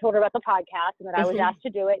told her about the podcast and that I was asked to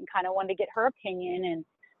do it and kind of wanted to get her opinion. And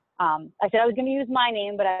I said I was going to use my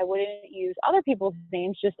name, but I wouldn't use other people's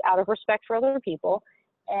names just out of respect for other people.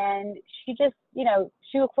 And she just,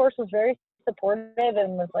 she of course was very supportive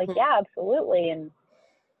and was like, yeah, absolutely. And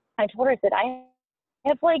I told her, I said, I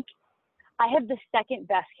have the second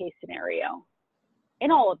best case scenario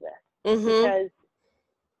in all of this, because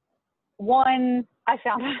one, I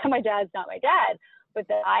found out my dad's not my dad, but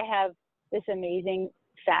that I have this amazing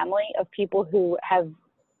family of people who have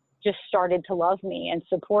just started to love me and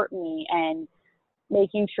support me, and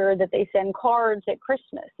making sure that they send cards at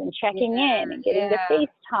Christmas and checking in and getting the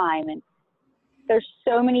FaceTime. And there's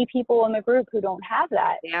so many people in the group who don't have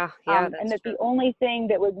that. And that the only thing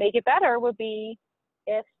that would make it better would be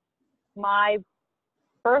if my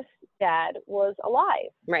birth dad was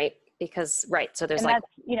alive. Right. Because, so there's and that's,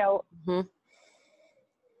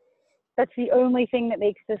 that's the only thing that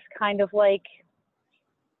makes this kind of like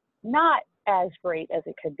not as great as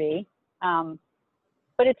it could be.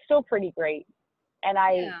 But it's still pretty great. And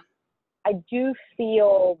I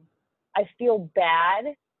feel bad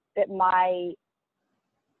that my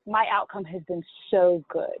outcome has been so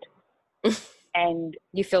good. And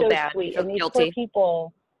you feel so bad. Sweet. You feel and these guilty. poor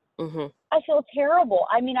people, I feel terrible.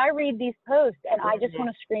 I mean, I read these posts and I just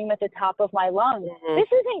want to scream at the top of my lungs. This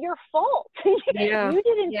isn't your fault. You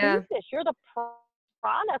didn't do this. You're the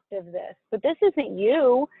product of this, but this isn't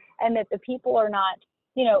you. And that the people are not,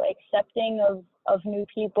 accepting of new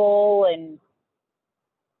people. And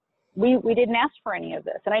we didn't ask for any of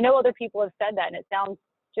this. And I know other people have said that, and it sounds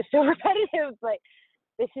just so repetitive, but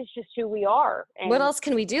this is just who we are. And what else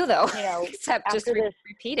can we do, though? Except just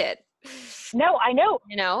repeat it. No, I know.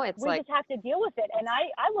 It's we just have to deal with it. And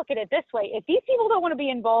I look at it this way: if these people don't want to be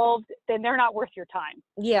involved, then they're not worth your time.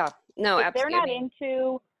 Yeah. No, if absolutely. They're not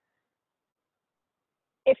into.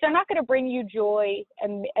 If they're not going to bring you joy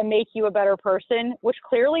and make you a better person, which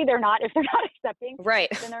clearly they're not, if they're not accepting,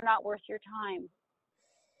 then they're not worth your time.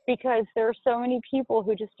 Because there are so many people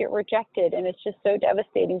who just get rejected, and it's just so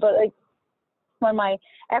devastating. But like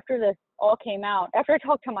after this all came out, after I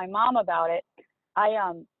talked to my mom about it,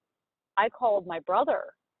 I called my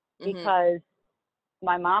brother because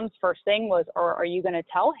my mom's first thing was, are you going to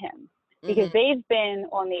tell him? Because they've been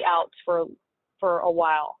on the outs for a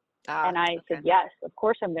while. And I said, yes, of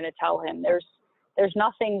course I'm going to tell him. There's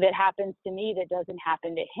nothing that happens to me that doesn't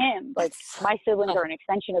happen to him. Like, my siblings are an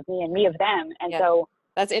extension of me and me of them. And so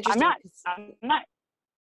that's interesting. I'm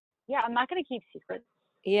not going to keep secrets.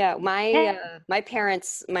 Yeah. My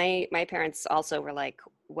parents also were like,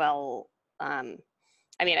 well, I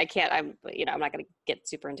mean, I'm not going to get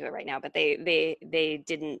super into it right now, but they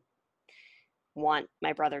didn't want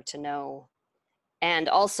my brother to know and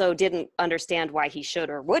also didn't understand why he should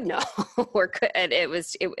or would know or could. And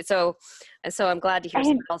so I'm glad to hear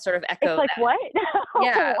someone else sort of echo it's like, that. what?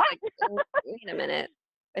 Yeah. What? Like, wait a minute.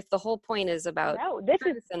 If the whole point is about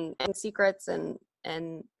truth and secrets and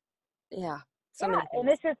yeah. So many things. And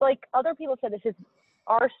this is like other people said, this is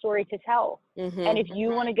our story to tell. And if you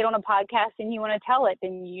want to get on a podcast and you want to tell it,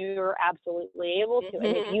 then you're absolutely able to.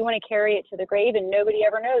 And if you want to carry it to the grave and nobody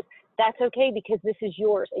ever knows, that's okay, because this is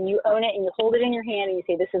yours and you own it and you hold it in your hand and you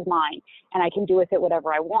say, this is mine and I can do with it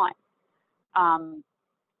whatever I want. And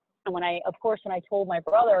when I told my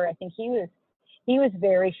brother, I think he was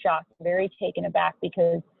very shocked, very taken aback,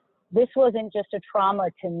 because this wasn't just a trauma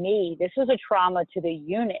to me. This was a trauma to the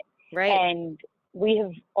unit. Right. And we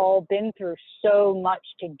have all been through so much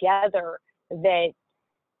together that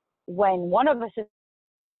when one of us is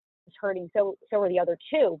hurting, so are the other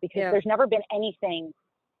two, because there's never been anything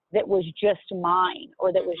that was just mine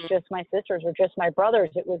or that was just my sister's or just my brother's.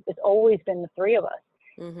 It's always been the three of us.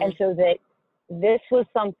 And so that this was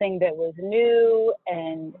something that was new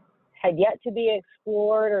and had yet to be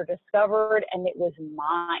explored or discovered, and it was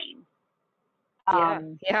mine.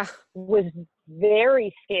 Was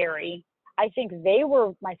very scary. I think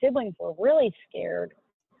my siblings were really scared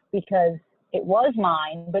because it was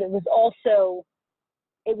mine, but it was also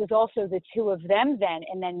the two of them then,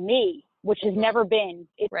 and then me, which has never been.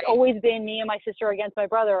 It's always been me and my sister against my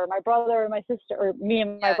brother, or my brother and my sister, or me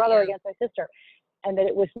and my brother against my sister. And that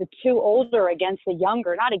it was the two older against the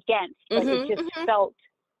younger, not against, but it just felt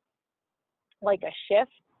like a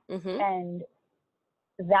shift. And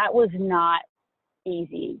that was not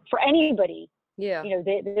easy for anybody. Yeah.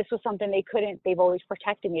 This was something they've always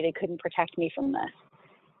protected me. They couldn't protect me from this.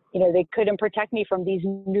 They couldn't protect me from these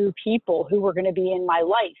new people who were going to be in my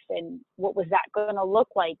life, and what was that going to look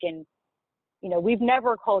like? And, we've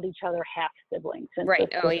never called each other half siblings since this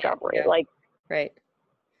discovery. Yeah. Like, right.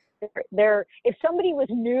 If somebody was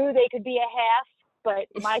new, they could be a half, but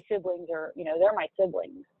my siblings are, they're my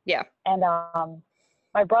siblings. Yeah. And,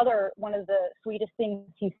 my brother, one of the sweetest things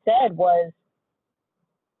he said was,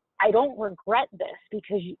 I don't regret this,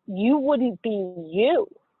 because you wouldn't be you.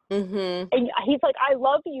 And he's like, I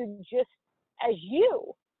love you just as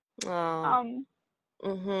you.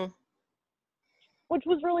 Which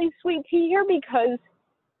was really sweet to hear, because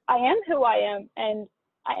I am who I am, and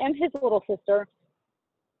I am his little sister,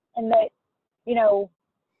 and that,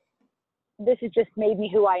 this has just made me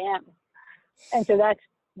who I am. And so that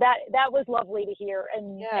was lovely to hear.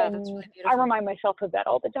 And, that's really beautiful. I remind myself of that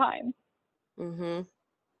all the time.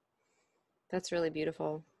 That's really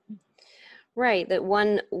beautiful. Right. That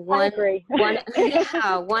one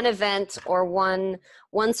event or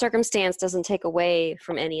one circumstance doesn't take away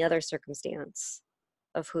from any other circumstance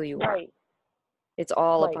of who you are. Right. It's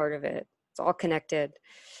all a part of it. It's all connected.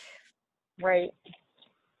 Right.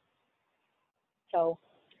 So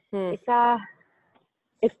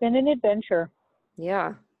it's been an adventure.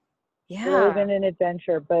 Yeah. It's really been an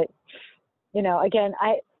adventure, but again,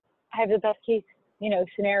 I have the best case,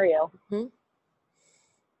 scenario.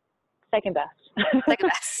 Second best.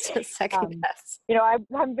 Second best.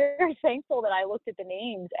 I'm very thankful that I looked at the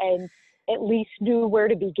names and at least knew where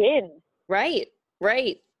to begin. Right.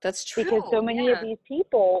 That's true. Because so many of these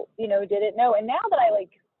people, didn't know. And now that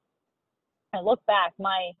I look back,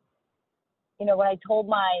 when I told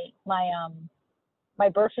my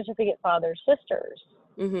birth certificate father's sisters,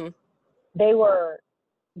 they were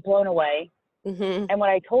blown away. And when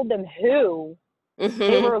I told them who,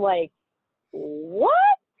 they were like, what?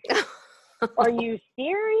 Are you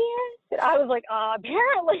serious? And I was like,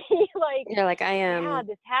 apparently, like, you're like, I am. Yeah,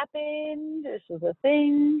 this happened. This was a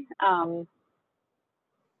thing.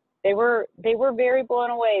 They were very blown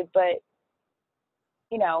away, but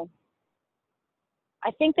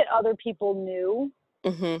I think that other people knew,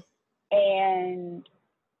 and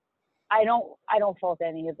I don't fault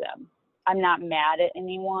any of them. I'm not mad at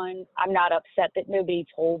anyone. I'm not upset that nobody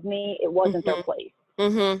told me. It wasn't their place.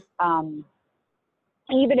 Even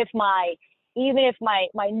if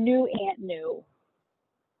my new aunt knew,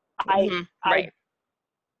 I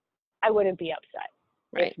wouldn't be upset.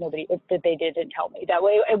 Right. If they didn't tell me that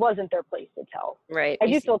way. It wasn't their place to tell. Right. I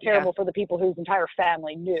do feel terrible for the people whose entire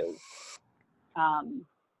family knew.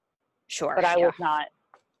 Sure. But I was not.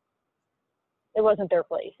 It wasn't their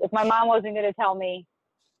place. If my mom wasn't going to tell me,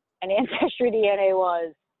 and Ancestry DNA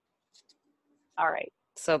was, all right.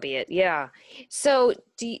 So be it. Yeah. So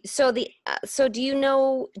do you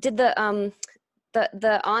know? Did the aunt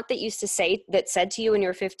that said to you when you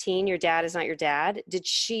were 15, your dad is not your dad? Did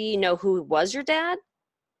she know who was your dad?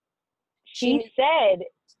 She said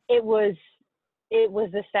it was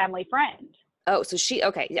this family friend. Oh, so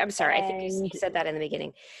okay. I'm sorry. I think you And said that in the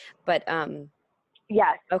beginning, but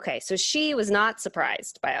yes, okay. So she was not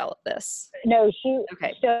surprised by all of this. no,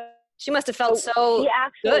 Okay. so She must have felt she so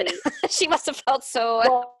good. actually, She must have felt so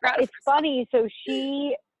well, proud of it's herself. funny. So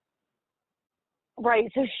she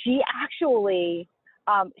actually,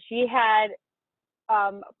 she had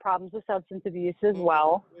problems with substance abuse as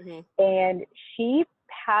well. Mm-hmm. And she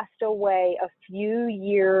passed away a few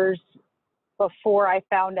years before I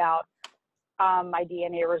found out my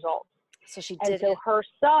DNA results. So she And did so it. her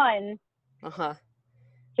son, Uh-huh.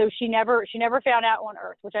 so she never found out on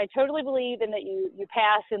Earth, which I totally believe in, that you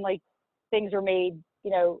pass and like things are made,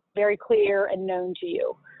 very clear and known to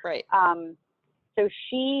you. Right. So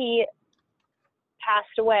she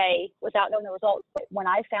passed away without knowing the results. But when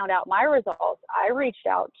I found out my results, I reached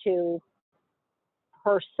out to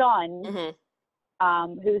her son,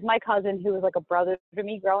 who's my cousin, who was like a brother to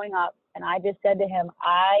me growing up. And I just said to him,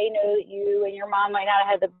 I know that you and your mom might not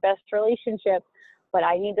have had the best relationship, but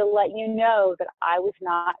I need to let you know that I was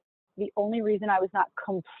not, the only reason I was not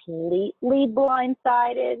completely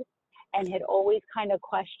blindsided and had always kind of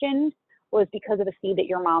questioned was because of the seed that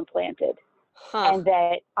your mom planted. Huh. And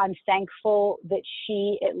that I'm thankful that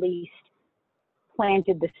she at least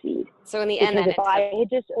planted the seed. So in the end, because if I had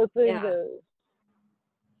just opened those,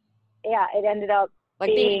 it ended up like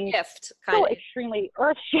being a gift, kind of extremely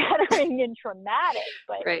earth-shattering and traumatic.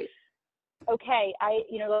 But right. Okay,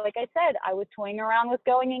 like I said, I was toying around with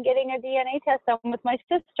going and getting a DNA test done with my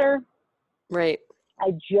sister. Right.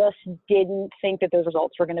 I just didn't think that those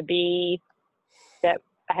results were going to be that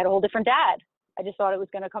I had a whole different dad. I just thought it was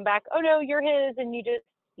going to come back, oh no, you're his, and you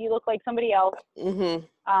look like somebody else.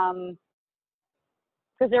 Mm-hmm.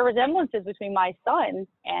 Because there are resemblances between my son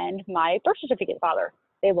and my birth certificate father.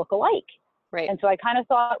 They look alike. Right. And so I kind of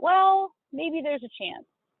thought, well, maybe there's a chance.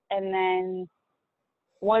 And then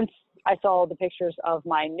once I saw the pictures of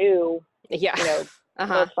my new,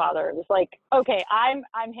 birth father, it was like, okay, I'm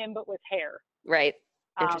him, but with hair. Right.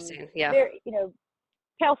 Interesting. Yeah.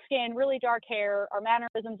 Pale skin, really dark hair. Our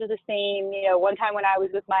mannerisms are the same. One time when I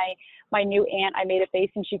was with my new aunt, I made a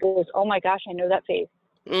face and she goes, oh my gosh, I know that face.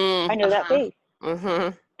 I know that face.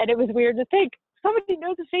 Mm-hmm. And it was weird to think somebody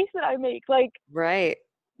knows the face that I make. Like, right.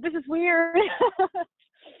 This is weird.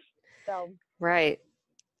 So. Right.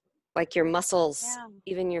 Like your muscles,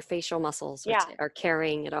 even your facial muscles are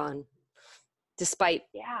carrying it on despite.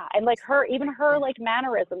 Yeah. And like her like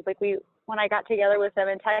mannerisms, like when I got together with them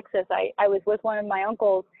in Texas, I was with one of my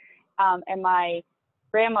uncles and my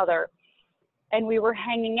grandmother, and we were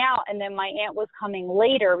hanging out, and then my aunt was coming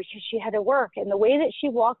later because she had to work. And the way that she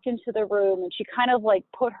walked into the room and she kind of like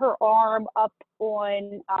put her arm up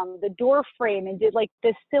on the door frame and did like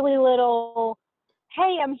this silly little,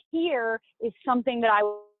 hey, I'm here, is something that I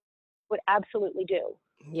would absolutely do.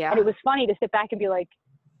 Yeah. And it was funny to sit back and be like,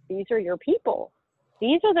 these are your people.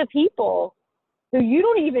 These are the people who you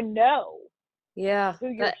don't even know. Yeah. Who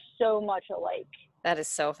you're so much alike. That is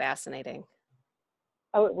so fascinating.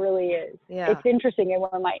 Oh, it really is. Yeah. It's interesting. And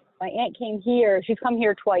when my aunt came here, she's come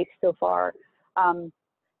here twice so far. And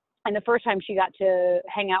the first time she got to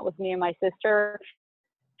hang out with me and my sister.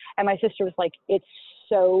 And my sister was like, it's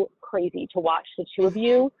so crazy to watch the two of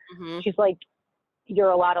you. Mm-hmm. She's like,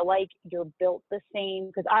 you're a lot alike. You're built the same.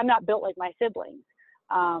 Because I'm not built like my siblings.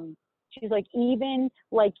 She's like, even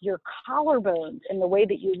like your collarbones and the way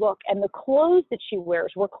that you look and the clothes that she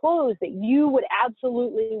wears were clothes that you would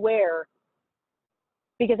absolutely wear,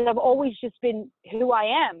 because I've always just been who I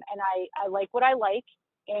am, and I like what I like.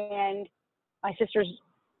 And my sister's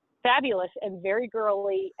fabulous and very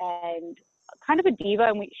girly and kind of a diva,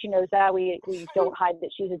 and she knows that. We don't hide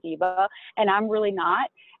that she's a diva, and I'm really not.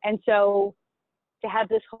 And so to have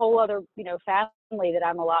this whole other, family that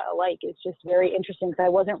I'm a lot alike is just very interesting, because I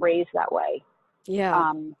wasn't raised that way.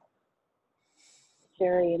 Yeah.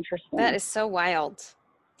 Very interesting. That is so wild.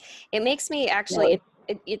 It makes me actually,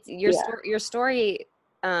 your story,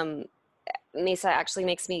 Mesa, actually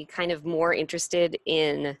makes me kind of more interested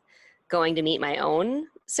in going to meet my own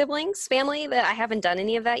siblings, family, that I haven't done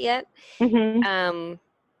any of that yet. Mm-hmm.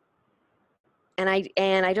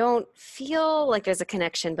 And I don't feel like there's a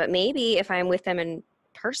connection, but maybe if I'm with them in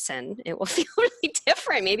person, it will feel really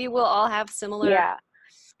different. Maybe we'll all have similar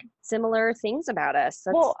things about us.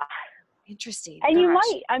 That's interesting. And you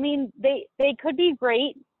might, they could be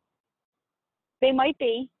great. They might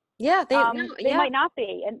be. Yeah. They might not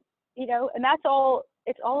be. And, and that's all,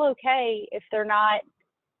 it's all okay if they're not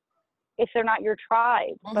your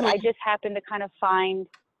tribe. Mm-hmm. But I just happen to kind of find,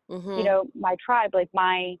 my tribe, like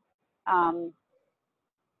my aunt,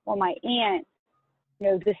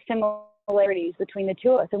 the similar similarities between the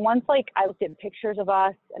two of us. And once like I looked at pictures of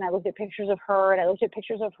us and I looked at pictures of her and I looked at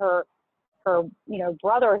pictures of her,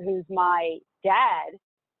 brother, who's my dad,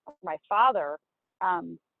 my father,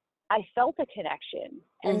 I felt a connection.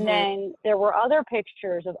 And then there were other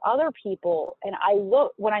pictures of other people. And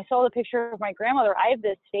when I saw the picture of my grandmother, I have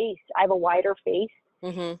this face, I have a wider face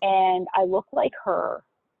and I look like her.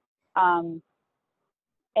 And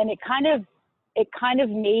it kind of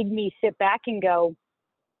made me sit back and go,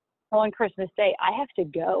 on Christmas Day, I have to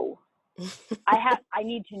go. I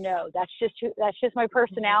need to know. That's just my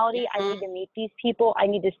personality. I need to meet these people. I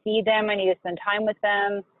need to see them. I need to spend time with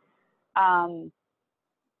them.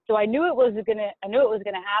 So I knew it was gonna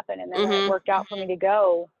happen, and then when it worked out for me to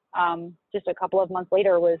go, just a couple of months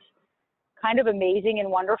later, was kind of amazing and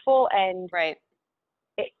wonderful. And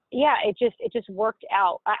it just worked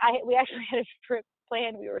out. We actually had a trip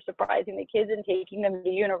planned. We were surprising the kids and taking them to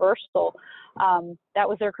Universal. That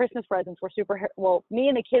was their Christmas presents. Me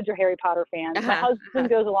and the kids are Harry Potter fans. My husband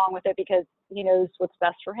goes along with it because he knows what's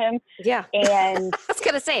best for him. Yeah. And I was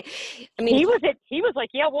going to say, I mean, he was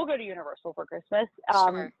like, yeah, we'll go to Universal for Christmas.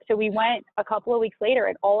 Sure. So we went a couple of weeks later,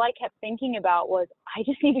 and all I kept thinking about was, I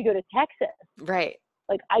just need to go to Texas. Right.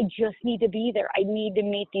 Like, I just need to be there. I need to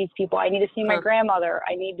meet these people. I need to see my grandmother.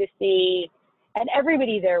 I need to see, and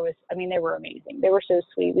everybody there was, they were amazing. They were so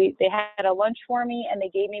sweet. They had a lunch for me, and they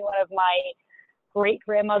gave me one of my great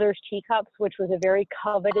grandmother's teacups, which was a very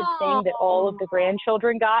coveted thing that all of the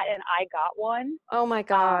grandchildren got, and I got one. Oh my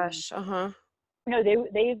gosh. No,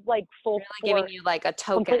 they like full really giving you like a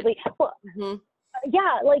token. Completely. Well,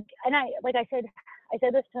 yeah, I said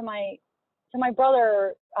this to my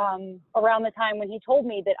brother around the time when he told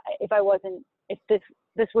me that if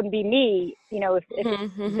this wouldn't be me, if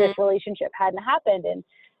this relationship hadn't happened. And,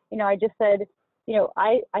 I just said,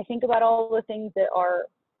 I think about all the things that are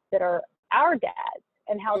our dads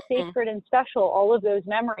and how sacred and special all of those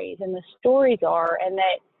memories and the stories are. And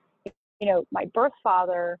that, my birth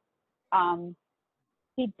father,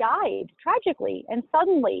 he died tragically and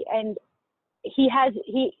suddenly, and he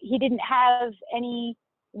didn't have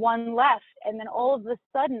anyone left. And then all of a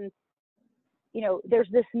sudden, there's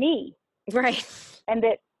this me. Right. And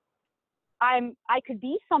that I could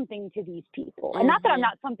be something to these people. And not that I'm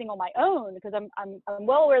not something on my own, because I'm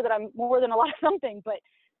well aware that I'm more than a lot of something, but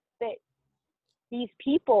that these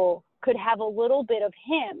people could have a little bit of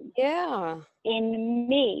him in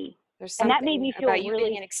me. And that made me feel about you really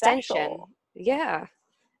being an extension. special. Yeah.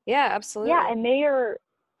 Yeah, absolutely. Yeah. And they are,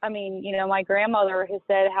 my grandmother has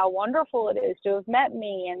said how wonderful it is to have met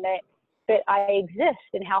me, and that I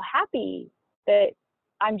exist, and how happy that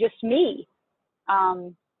I'm just me.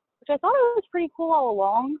 Which I thought it was pretty cool all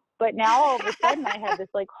along, but now all of a sudden I have this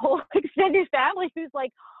like whole extended family who's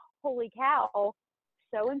like, holy cow,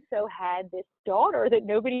 so-and-so had this daughter that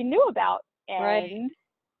nobody knew about. And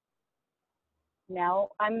now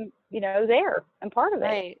I'm, there. I'm part of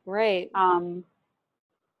it. Right. So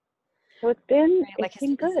it's been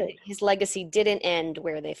good. His legacy didn't end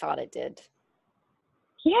where they thought it did.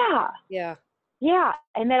 Yeah. Yeah. Yeah.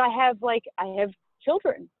 And then I have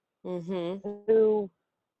children who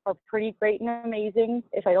are pretty great and amazing.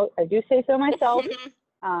 I do say so myself.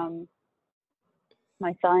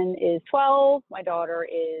 My son is 12. My daughter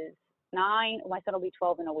is 9. My son will be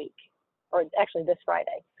 12 in a week, or actually this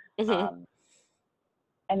Friday. And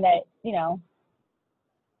that,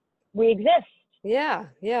 we exist. Yeah.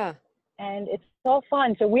 Yeah. And it's all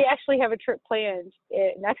fun. So we actually have a trip planned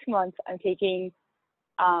next month. I'm taking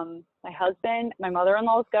my husband, my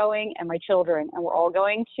mother-in-law is going, and my children, and we're all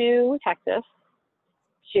going to Texas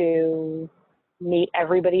to meet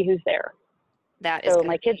everybody who's there. So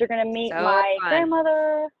my kids are going to meet my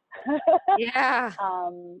grandmother. Yeah.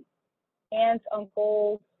 Aunts,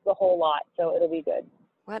 uncles, the whole lot. So it'll be good.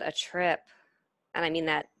 What a trip. And I mean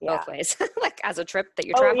that both ways, like as a trip that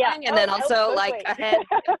you're traveling, and then also like a head.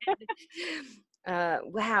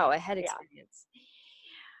 Wow, a head experience.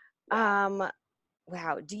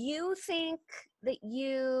 Wow. Do you think that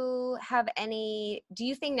do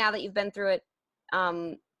you think now that you've been through it,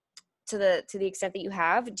 to the extent that you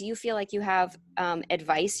have, do you feel like you have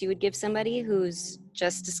advice you would give somebody who's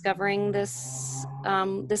just discovering this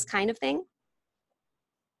kind of thing?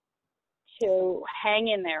 To hang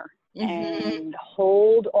in there and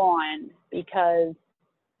hold on, because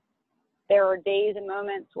there are days and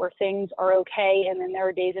moments where things are okay, and then there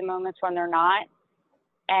are days and moments when they're not.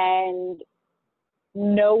 And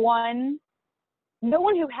no one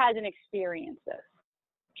who hasn't experienced this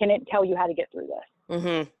can tell you how to get through this.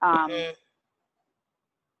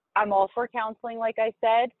 I'm all for counseling, like I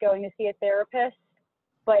said, going to see a therapist.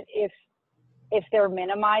 But if if they're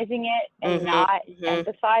minimizing it and not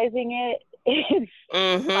emphasizing it, it's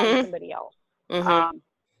find somebody else.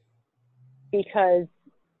 Because,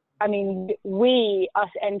 I mean, us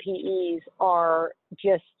NPEs are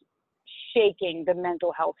just shaking the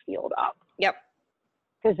mental health field up. Yep.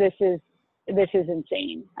 Because this is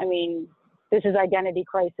insane. I mean, this is identity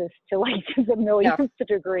crisis to like the millionth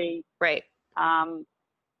degree. Right. And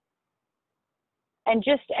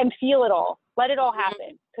feel it all. Let it all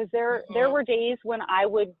happen. Because there were days when I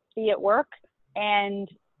would be at work and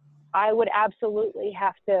I would absolutely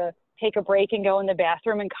have to take a break and go in the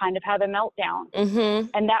bathroom and kind of have a meltdown.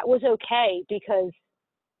 And that was okay because,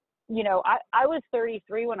 you know, I was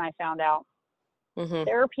 33 when I found out.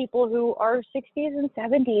 There are people who are 60s and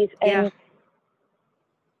 70s, and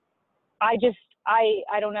I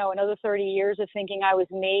don't know, another 30 years of thinking I was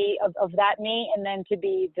me, of that me, and then to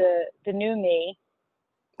be the new me.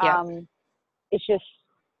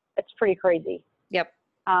 It's pretty crazy. Yep.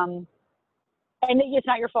 And it's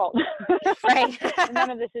not your fault. Right. None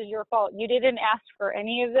of this is your fault. You didn't ask for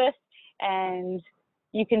any of this, and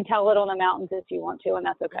you can tell it on the mountains if you want to, and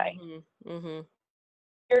that's okay.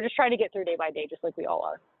 You're just trying to get through day by day, just like we all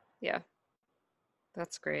are. Yeah.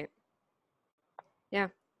 That's great. Yeah,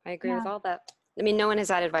 I agree with all that. I mean, no one has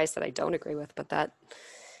had advice that I don't agree with, but that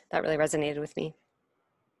really resonated with me.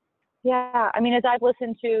 Yeah. I mean, as I've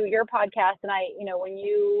listened to your podcast and you know, when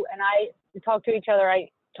you and I talk to each other, I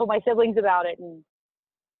told my siblings about it and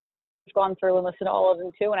gone through and listened to all of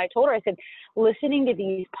them too. And I told her, I said, listening to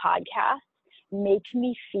these podcasts makes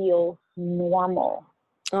me feel normal.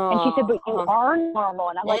 And she said, but you are normal.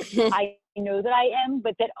 And I'm like, I know that I am,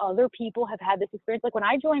 but that other people have had this experience. Like when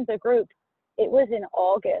I joined the group, it was in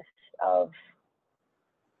August of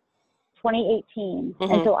 2018.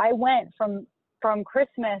 And so I went from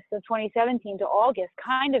Christmas of 2017 to August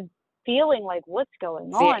kind of feeling like, what's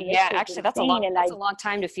going on? Yeah, actually, that's a long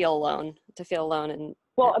time to feel alone. And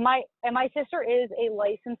well, and my sister is a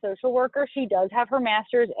licensed social worker. She does have her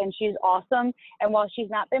master's and she's awesome. And while she's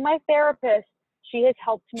not been my therapist, she has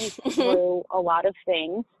helped me through a lot of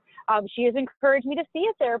things. She has encouraged me to see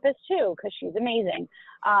a therapist too, because she's amazing.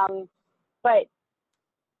 But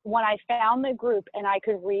when I found the group and I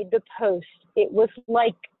could read the post, it was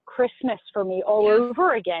like Christmas for me all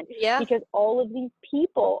over again. Yeah. Because all of these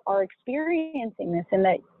people are experiencing this, and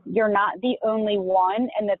that you're not the only one,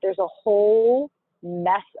 and that there's a whole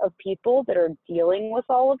mess of people that are dealing with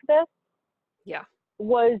all of this. Yeah.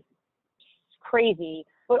 Was crazy,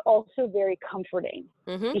 but also very comforting,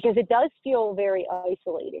 because it does feel very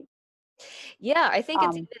isolating. Yeah, I think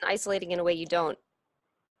it's even isolating in a way you don't,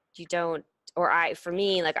 or for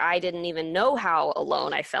me, like I didn't even know how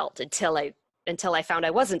alone I felt until I found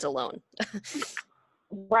I wasn't alone.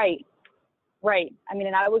 Right. I mean,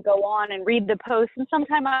 and I would go on and read the post, and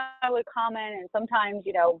sometimes I would comment, and sometimes,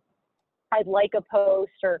 you know, I'd like a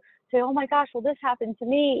post or say, oh my gosh, well, this happened to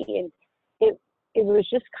me. And it was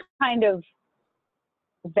just kind of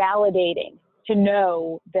validating to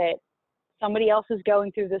know that somebody else is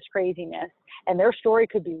going through this craziness, and their story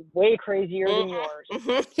could be way crazier than yours.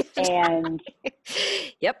 And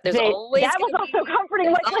yep, there's always that was also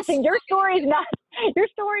comforting. Like, listen, your story is not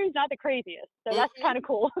the craziest, so that's kind of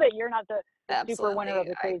cool that you're not the super winner of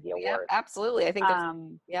the crazy award. Yeah, absolutely. I think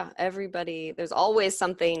everybody. There's always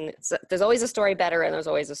something. There's always a story better, and there's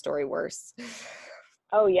always a story worse.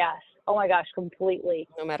 Oh yes. Oh my gosh, completely.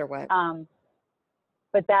 No matter what.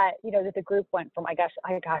 But that, you know, that the group went from, I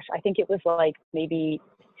think it was like maybe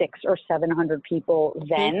 600 or 700 people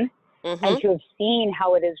then, and to have seen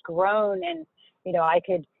how it has grown. And, you know, I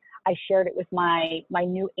shared it with my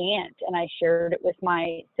new aunt, and I shared it with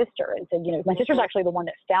my sister, and said, you know, my sister's actually the one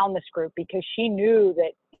that found this group, because she knew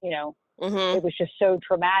that, you know, it was just so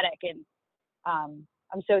traumatic. And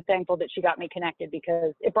I'm so thankful that she got me connected,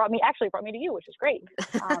 because it brought me to you, which is great.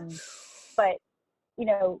 But, you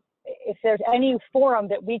know, if there's any forum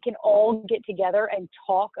that we can all get together and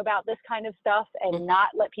talk about this kind of stuff and not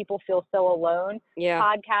let people feel so alone,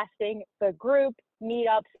 podcasting, the group,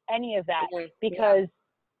 meetups, any of that, because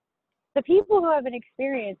the people who haven't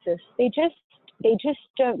experienced this, they just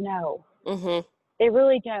don't know. They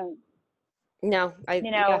really don't. No,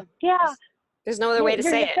 there's no other way to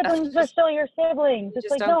say it. Your siblings are still your siblings.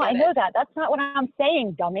 It's like, no, I know that. That's not what I'm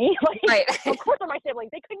saying, dummy. Like, right. Of course they're my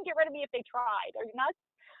siblings. They couldn't get rid of me if they tried. Are you nuts?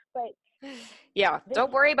 But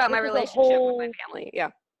don't worry about my relationship with my family. Yeah.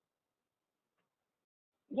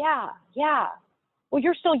 Well,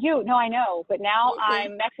 you're still you. No, I know. But now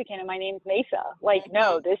I'm Mexican and my name's Mesa. Like,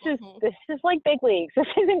 no, this is like big leagues. This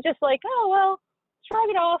isn't just like, oh well, shrug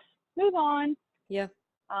it off, move on. Yeah.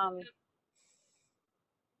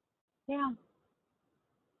 Yeah.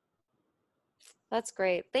 That's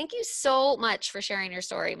great. Thank you so much for sharing your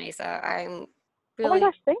story, Mesa. I'm Oh my really,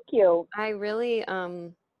 gosh, thank you. I really, I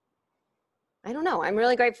don't know. I'm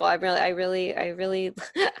really grateful. I really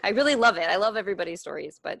love it. I love everybody's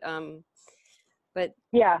stories, but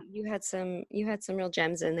Yeah. you had some real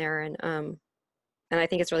gems in there, and I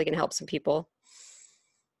think it's really going to help some people.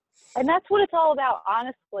 And that's what it's all about,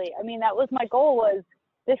 honestly. I mean, that was my goal, was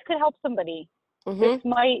this could help somebody. This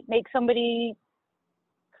might make somebody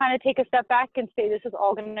kind of take a step back and say, this is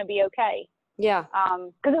all going to be okay. Yeah.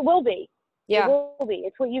 Because it will be. Yeah. It will be.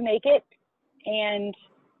 It's what you make it. And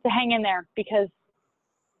to hang in there, because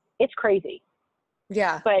it's crazy.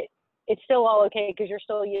 Yeah. But it's still all okay because you're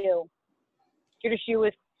still you. You're just you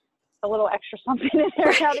with a little extra something in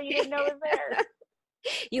there now that you didn't know was there.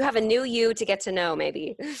 You have a new you to get to know,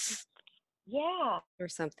 maybe. Yeah. Or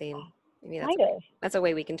something. Maybe that's a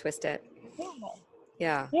way we can twist it. Yeah.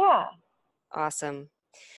 Yeah. Yeah. Awesome.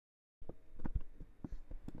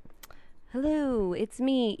 Hello, it's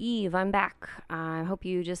me, Eve. I'm back. I hope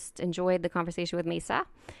you just enjoyed the conversation with Mesa.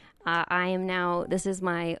 This is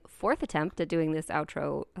my fourth attempt at doing this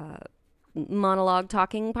outro monologue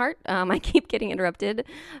talking part. I keep getting interrupted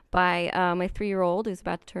by my 3-year-old who's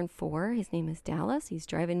about to turn 4. His name is Dallas. He's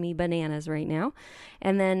driving me bananas right now.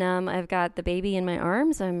 And then I've got the baby in my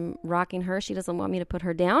arms. I'm rocking her. She doesn't want me to put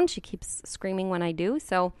her down. She keeps screaming when I do.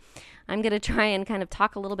 So I'm going to try and kind of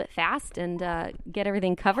talk a little bit fast and get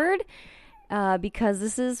everything covered. Because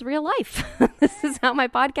this is real life. This is how my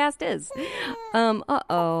podcast is. You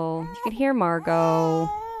can hear Margot.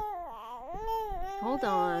 Hold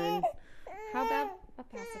on. How about a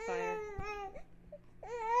pacifier?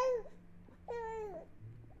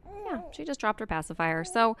 Yeah, she just dropped her pacifier.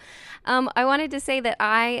 So I wanted to say that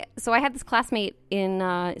I had this classmate in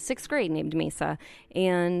 6th grade named Mesa.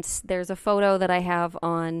 And there's a photo that I have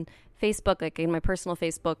on Facebook, like in my personal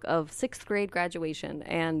Facebook, of 6th grade graduation.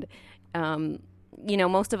 And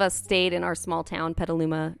most of us stayed in our small town,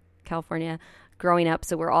 Petaluma, California, growing up.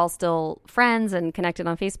 So we're all still friends and connected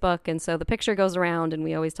on Facebook. And so the picture goes around and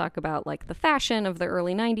we always talk about like the fashion of the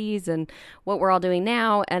early 90s and what we're all doing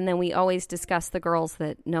now. And then we always discuss the girls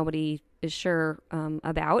that nobody is sure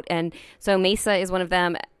about. And so Mesa is one of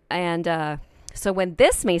them. And so when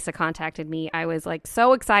this Mesa contacted me, I was like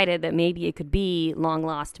so excited that maybe it could be long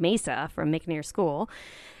lost Mesa from McNair School.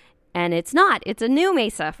 And it's not. It's a new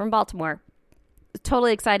Mesa from Baltimore.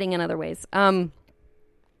 Totally exciting in other ways. But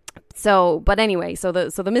anyway, so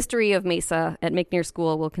the mystery of Mesa at McNair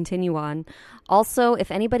School will continue on. Also, if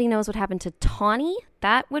anybody knows what happened to Tawny,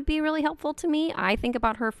 that would be really helpful to me. I think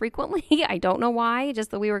about her frequently. I don't know why,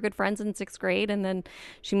 just that we were good friends in 6th grade and then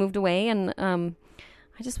she moved away. And I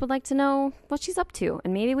just would like to know what she's up to.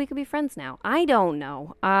 And maybe we could be friends now. I don't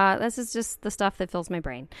know. This is just the stuff that fills my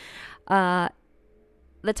brain.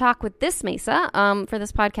 The talk with this Mesa for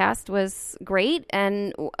this podcast was great.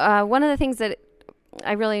 And one of the things that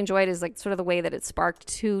I really enjoyed is like sort of the way that it sparked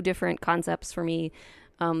 2 different concepts for me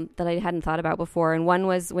that I hadn't thought about before. And one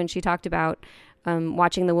was when she talked about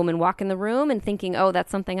watching the woman walk in the room and thinking, oh,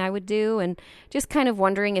 that's something I would do. And just kind of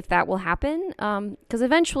wondering if that will happen. Because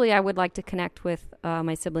eventually I would like to connect with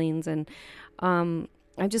my siblings. And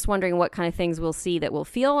I'm just wondering what kind of things we'll see that will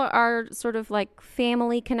feel our sort of like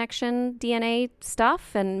family connection DNA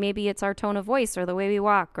stuff. And maybe it's our tone of voice or the way we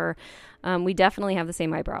walk, or we definitely have the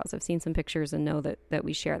same eyebrows. I've seen some pictures and know that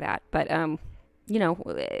we share that. But, and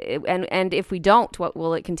if we don't, what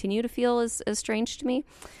will it continue to feel as strange to me?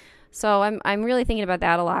 So I'm really thinking about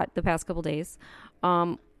that a lot the past couple days.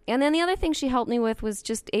 And then the other thing she helped me with was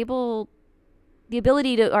just the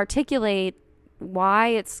ability to articulate why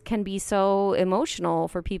it can be so emotional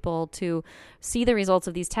for people to see the results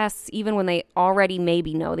of these tests, even when they already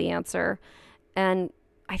maybe know the answer. And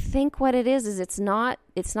I think what it is it's not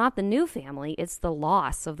the new family, it's the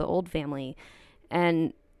loss of the old family.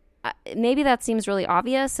 And maybe that seems really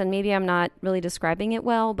obvious, and maybe I'm not really describing it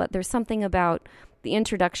well, but there's something about the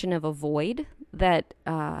introduction of a void that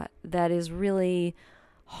is really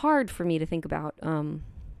hard for me to think about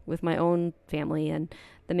with my own family and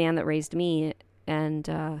the man that raised me.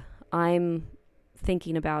 And I'm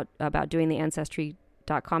thinking about doing the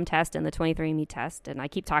Ancestry.com test and the 23andMe test. And I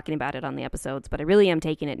keep talking about it on the episodes, but I really am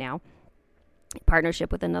taking it now.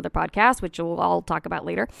 Partnership with another podcast, which we'll all talk about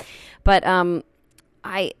later. But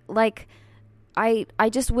I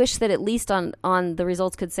just wish that at least on the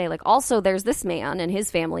results could say, like, also there's this man and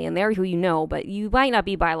his family and they're who you know, but you might not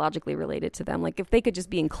be biologically related to them. Like, if they could just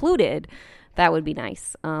be included, that would be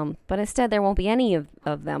nice. But instead there won't be any of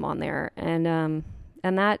them on there. And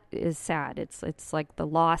that is sad. It's like the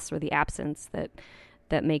loss or the absence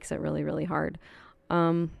that makes it really, really hard.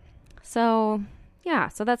 So yeah,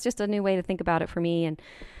 so that's just a new way to think about it for me. And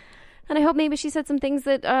I hope maybe she said some things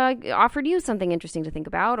that offered you something interesting to think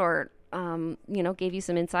about, or, gave you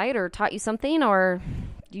some insight, or taught you something, or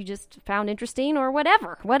you just found interesting, or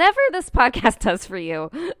whatever this podcast does for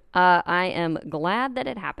you. I am glad that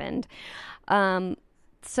it happened.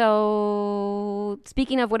 So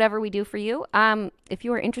speaking of whatever we do for you, if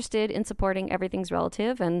you are interested in supporting Everything's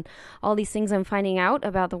Relative and all these things I'm finding out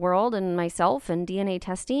about the world and myself and DNA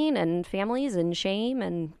testing and families and shame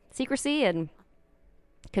and secrecy and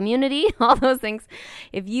community, all those things,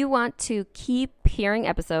 if you want to keep hearing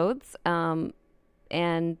episodes and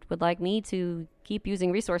would like me to keep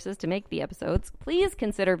using resources to make the episodes, please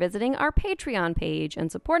consider visiting our Patreon page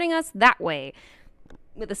and supporting us that way.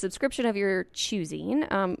 With a subscription of your choosing,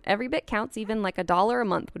 every bit counts. Even like $1 a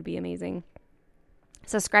month would be amazing.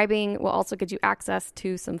 Subscribing will also get you access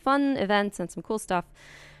to some fun events and some cool stuff.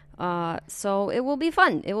 So it will be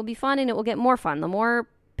fun. It will be fun, and it will get more fun. The more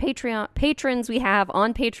patrons we have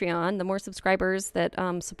on Patreon, the more subscribers that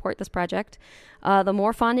support this project, the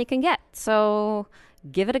more fun it can get. So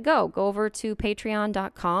give it a go. Go over to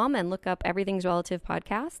patreon.com and look up Everything's Relative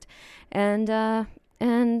podcast,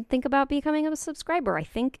 and think about becoming a subscriber. I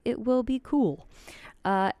think it will be cool.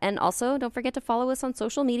 And also, don't forget to follow us on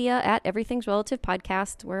social media at Everything's Relative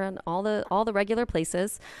Podcast. We're on all the regular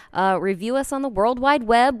places. Review us on the World Wide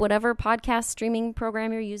Web, whatever podcast streaming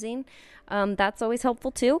program you're using. That's always helpful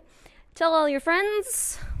too. Tell all your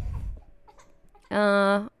friends.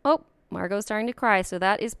 Margot's starting to cry, so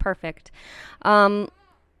that is perfect.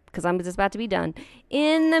 Because I'm just about to be done.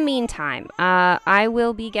 In the meantime, I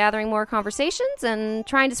will be gathering more conversations and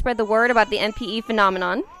trying to spread the word about the NPE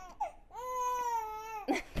phenomenon.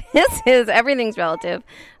 This is Everything's Relative.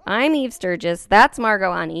 I'm Eve Sturgis. That's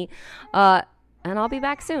Margot Ani. And I'll be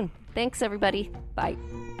back soon. Thanks, everybody. Bye.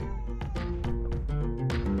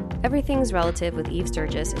 Everything's Relative with Eve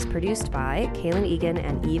Sturgis is produced by Kaylin Egan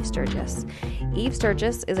and Eve Sturgis. Eve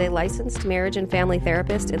Sturgis is a licensed marriage and family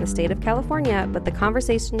therapist in the state of California, but the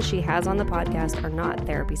conversations she has on the podcast are not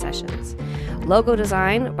therapy sessions. Logo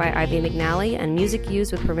design by Ivy McNally and music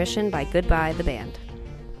used with permission by Goodbye the Band.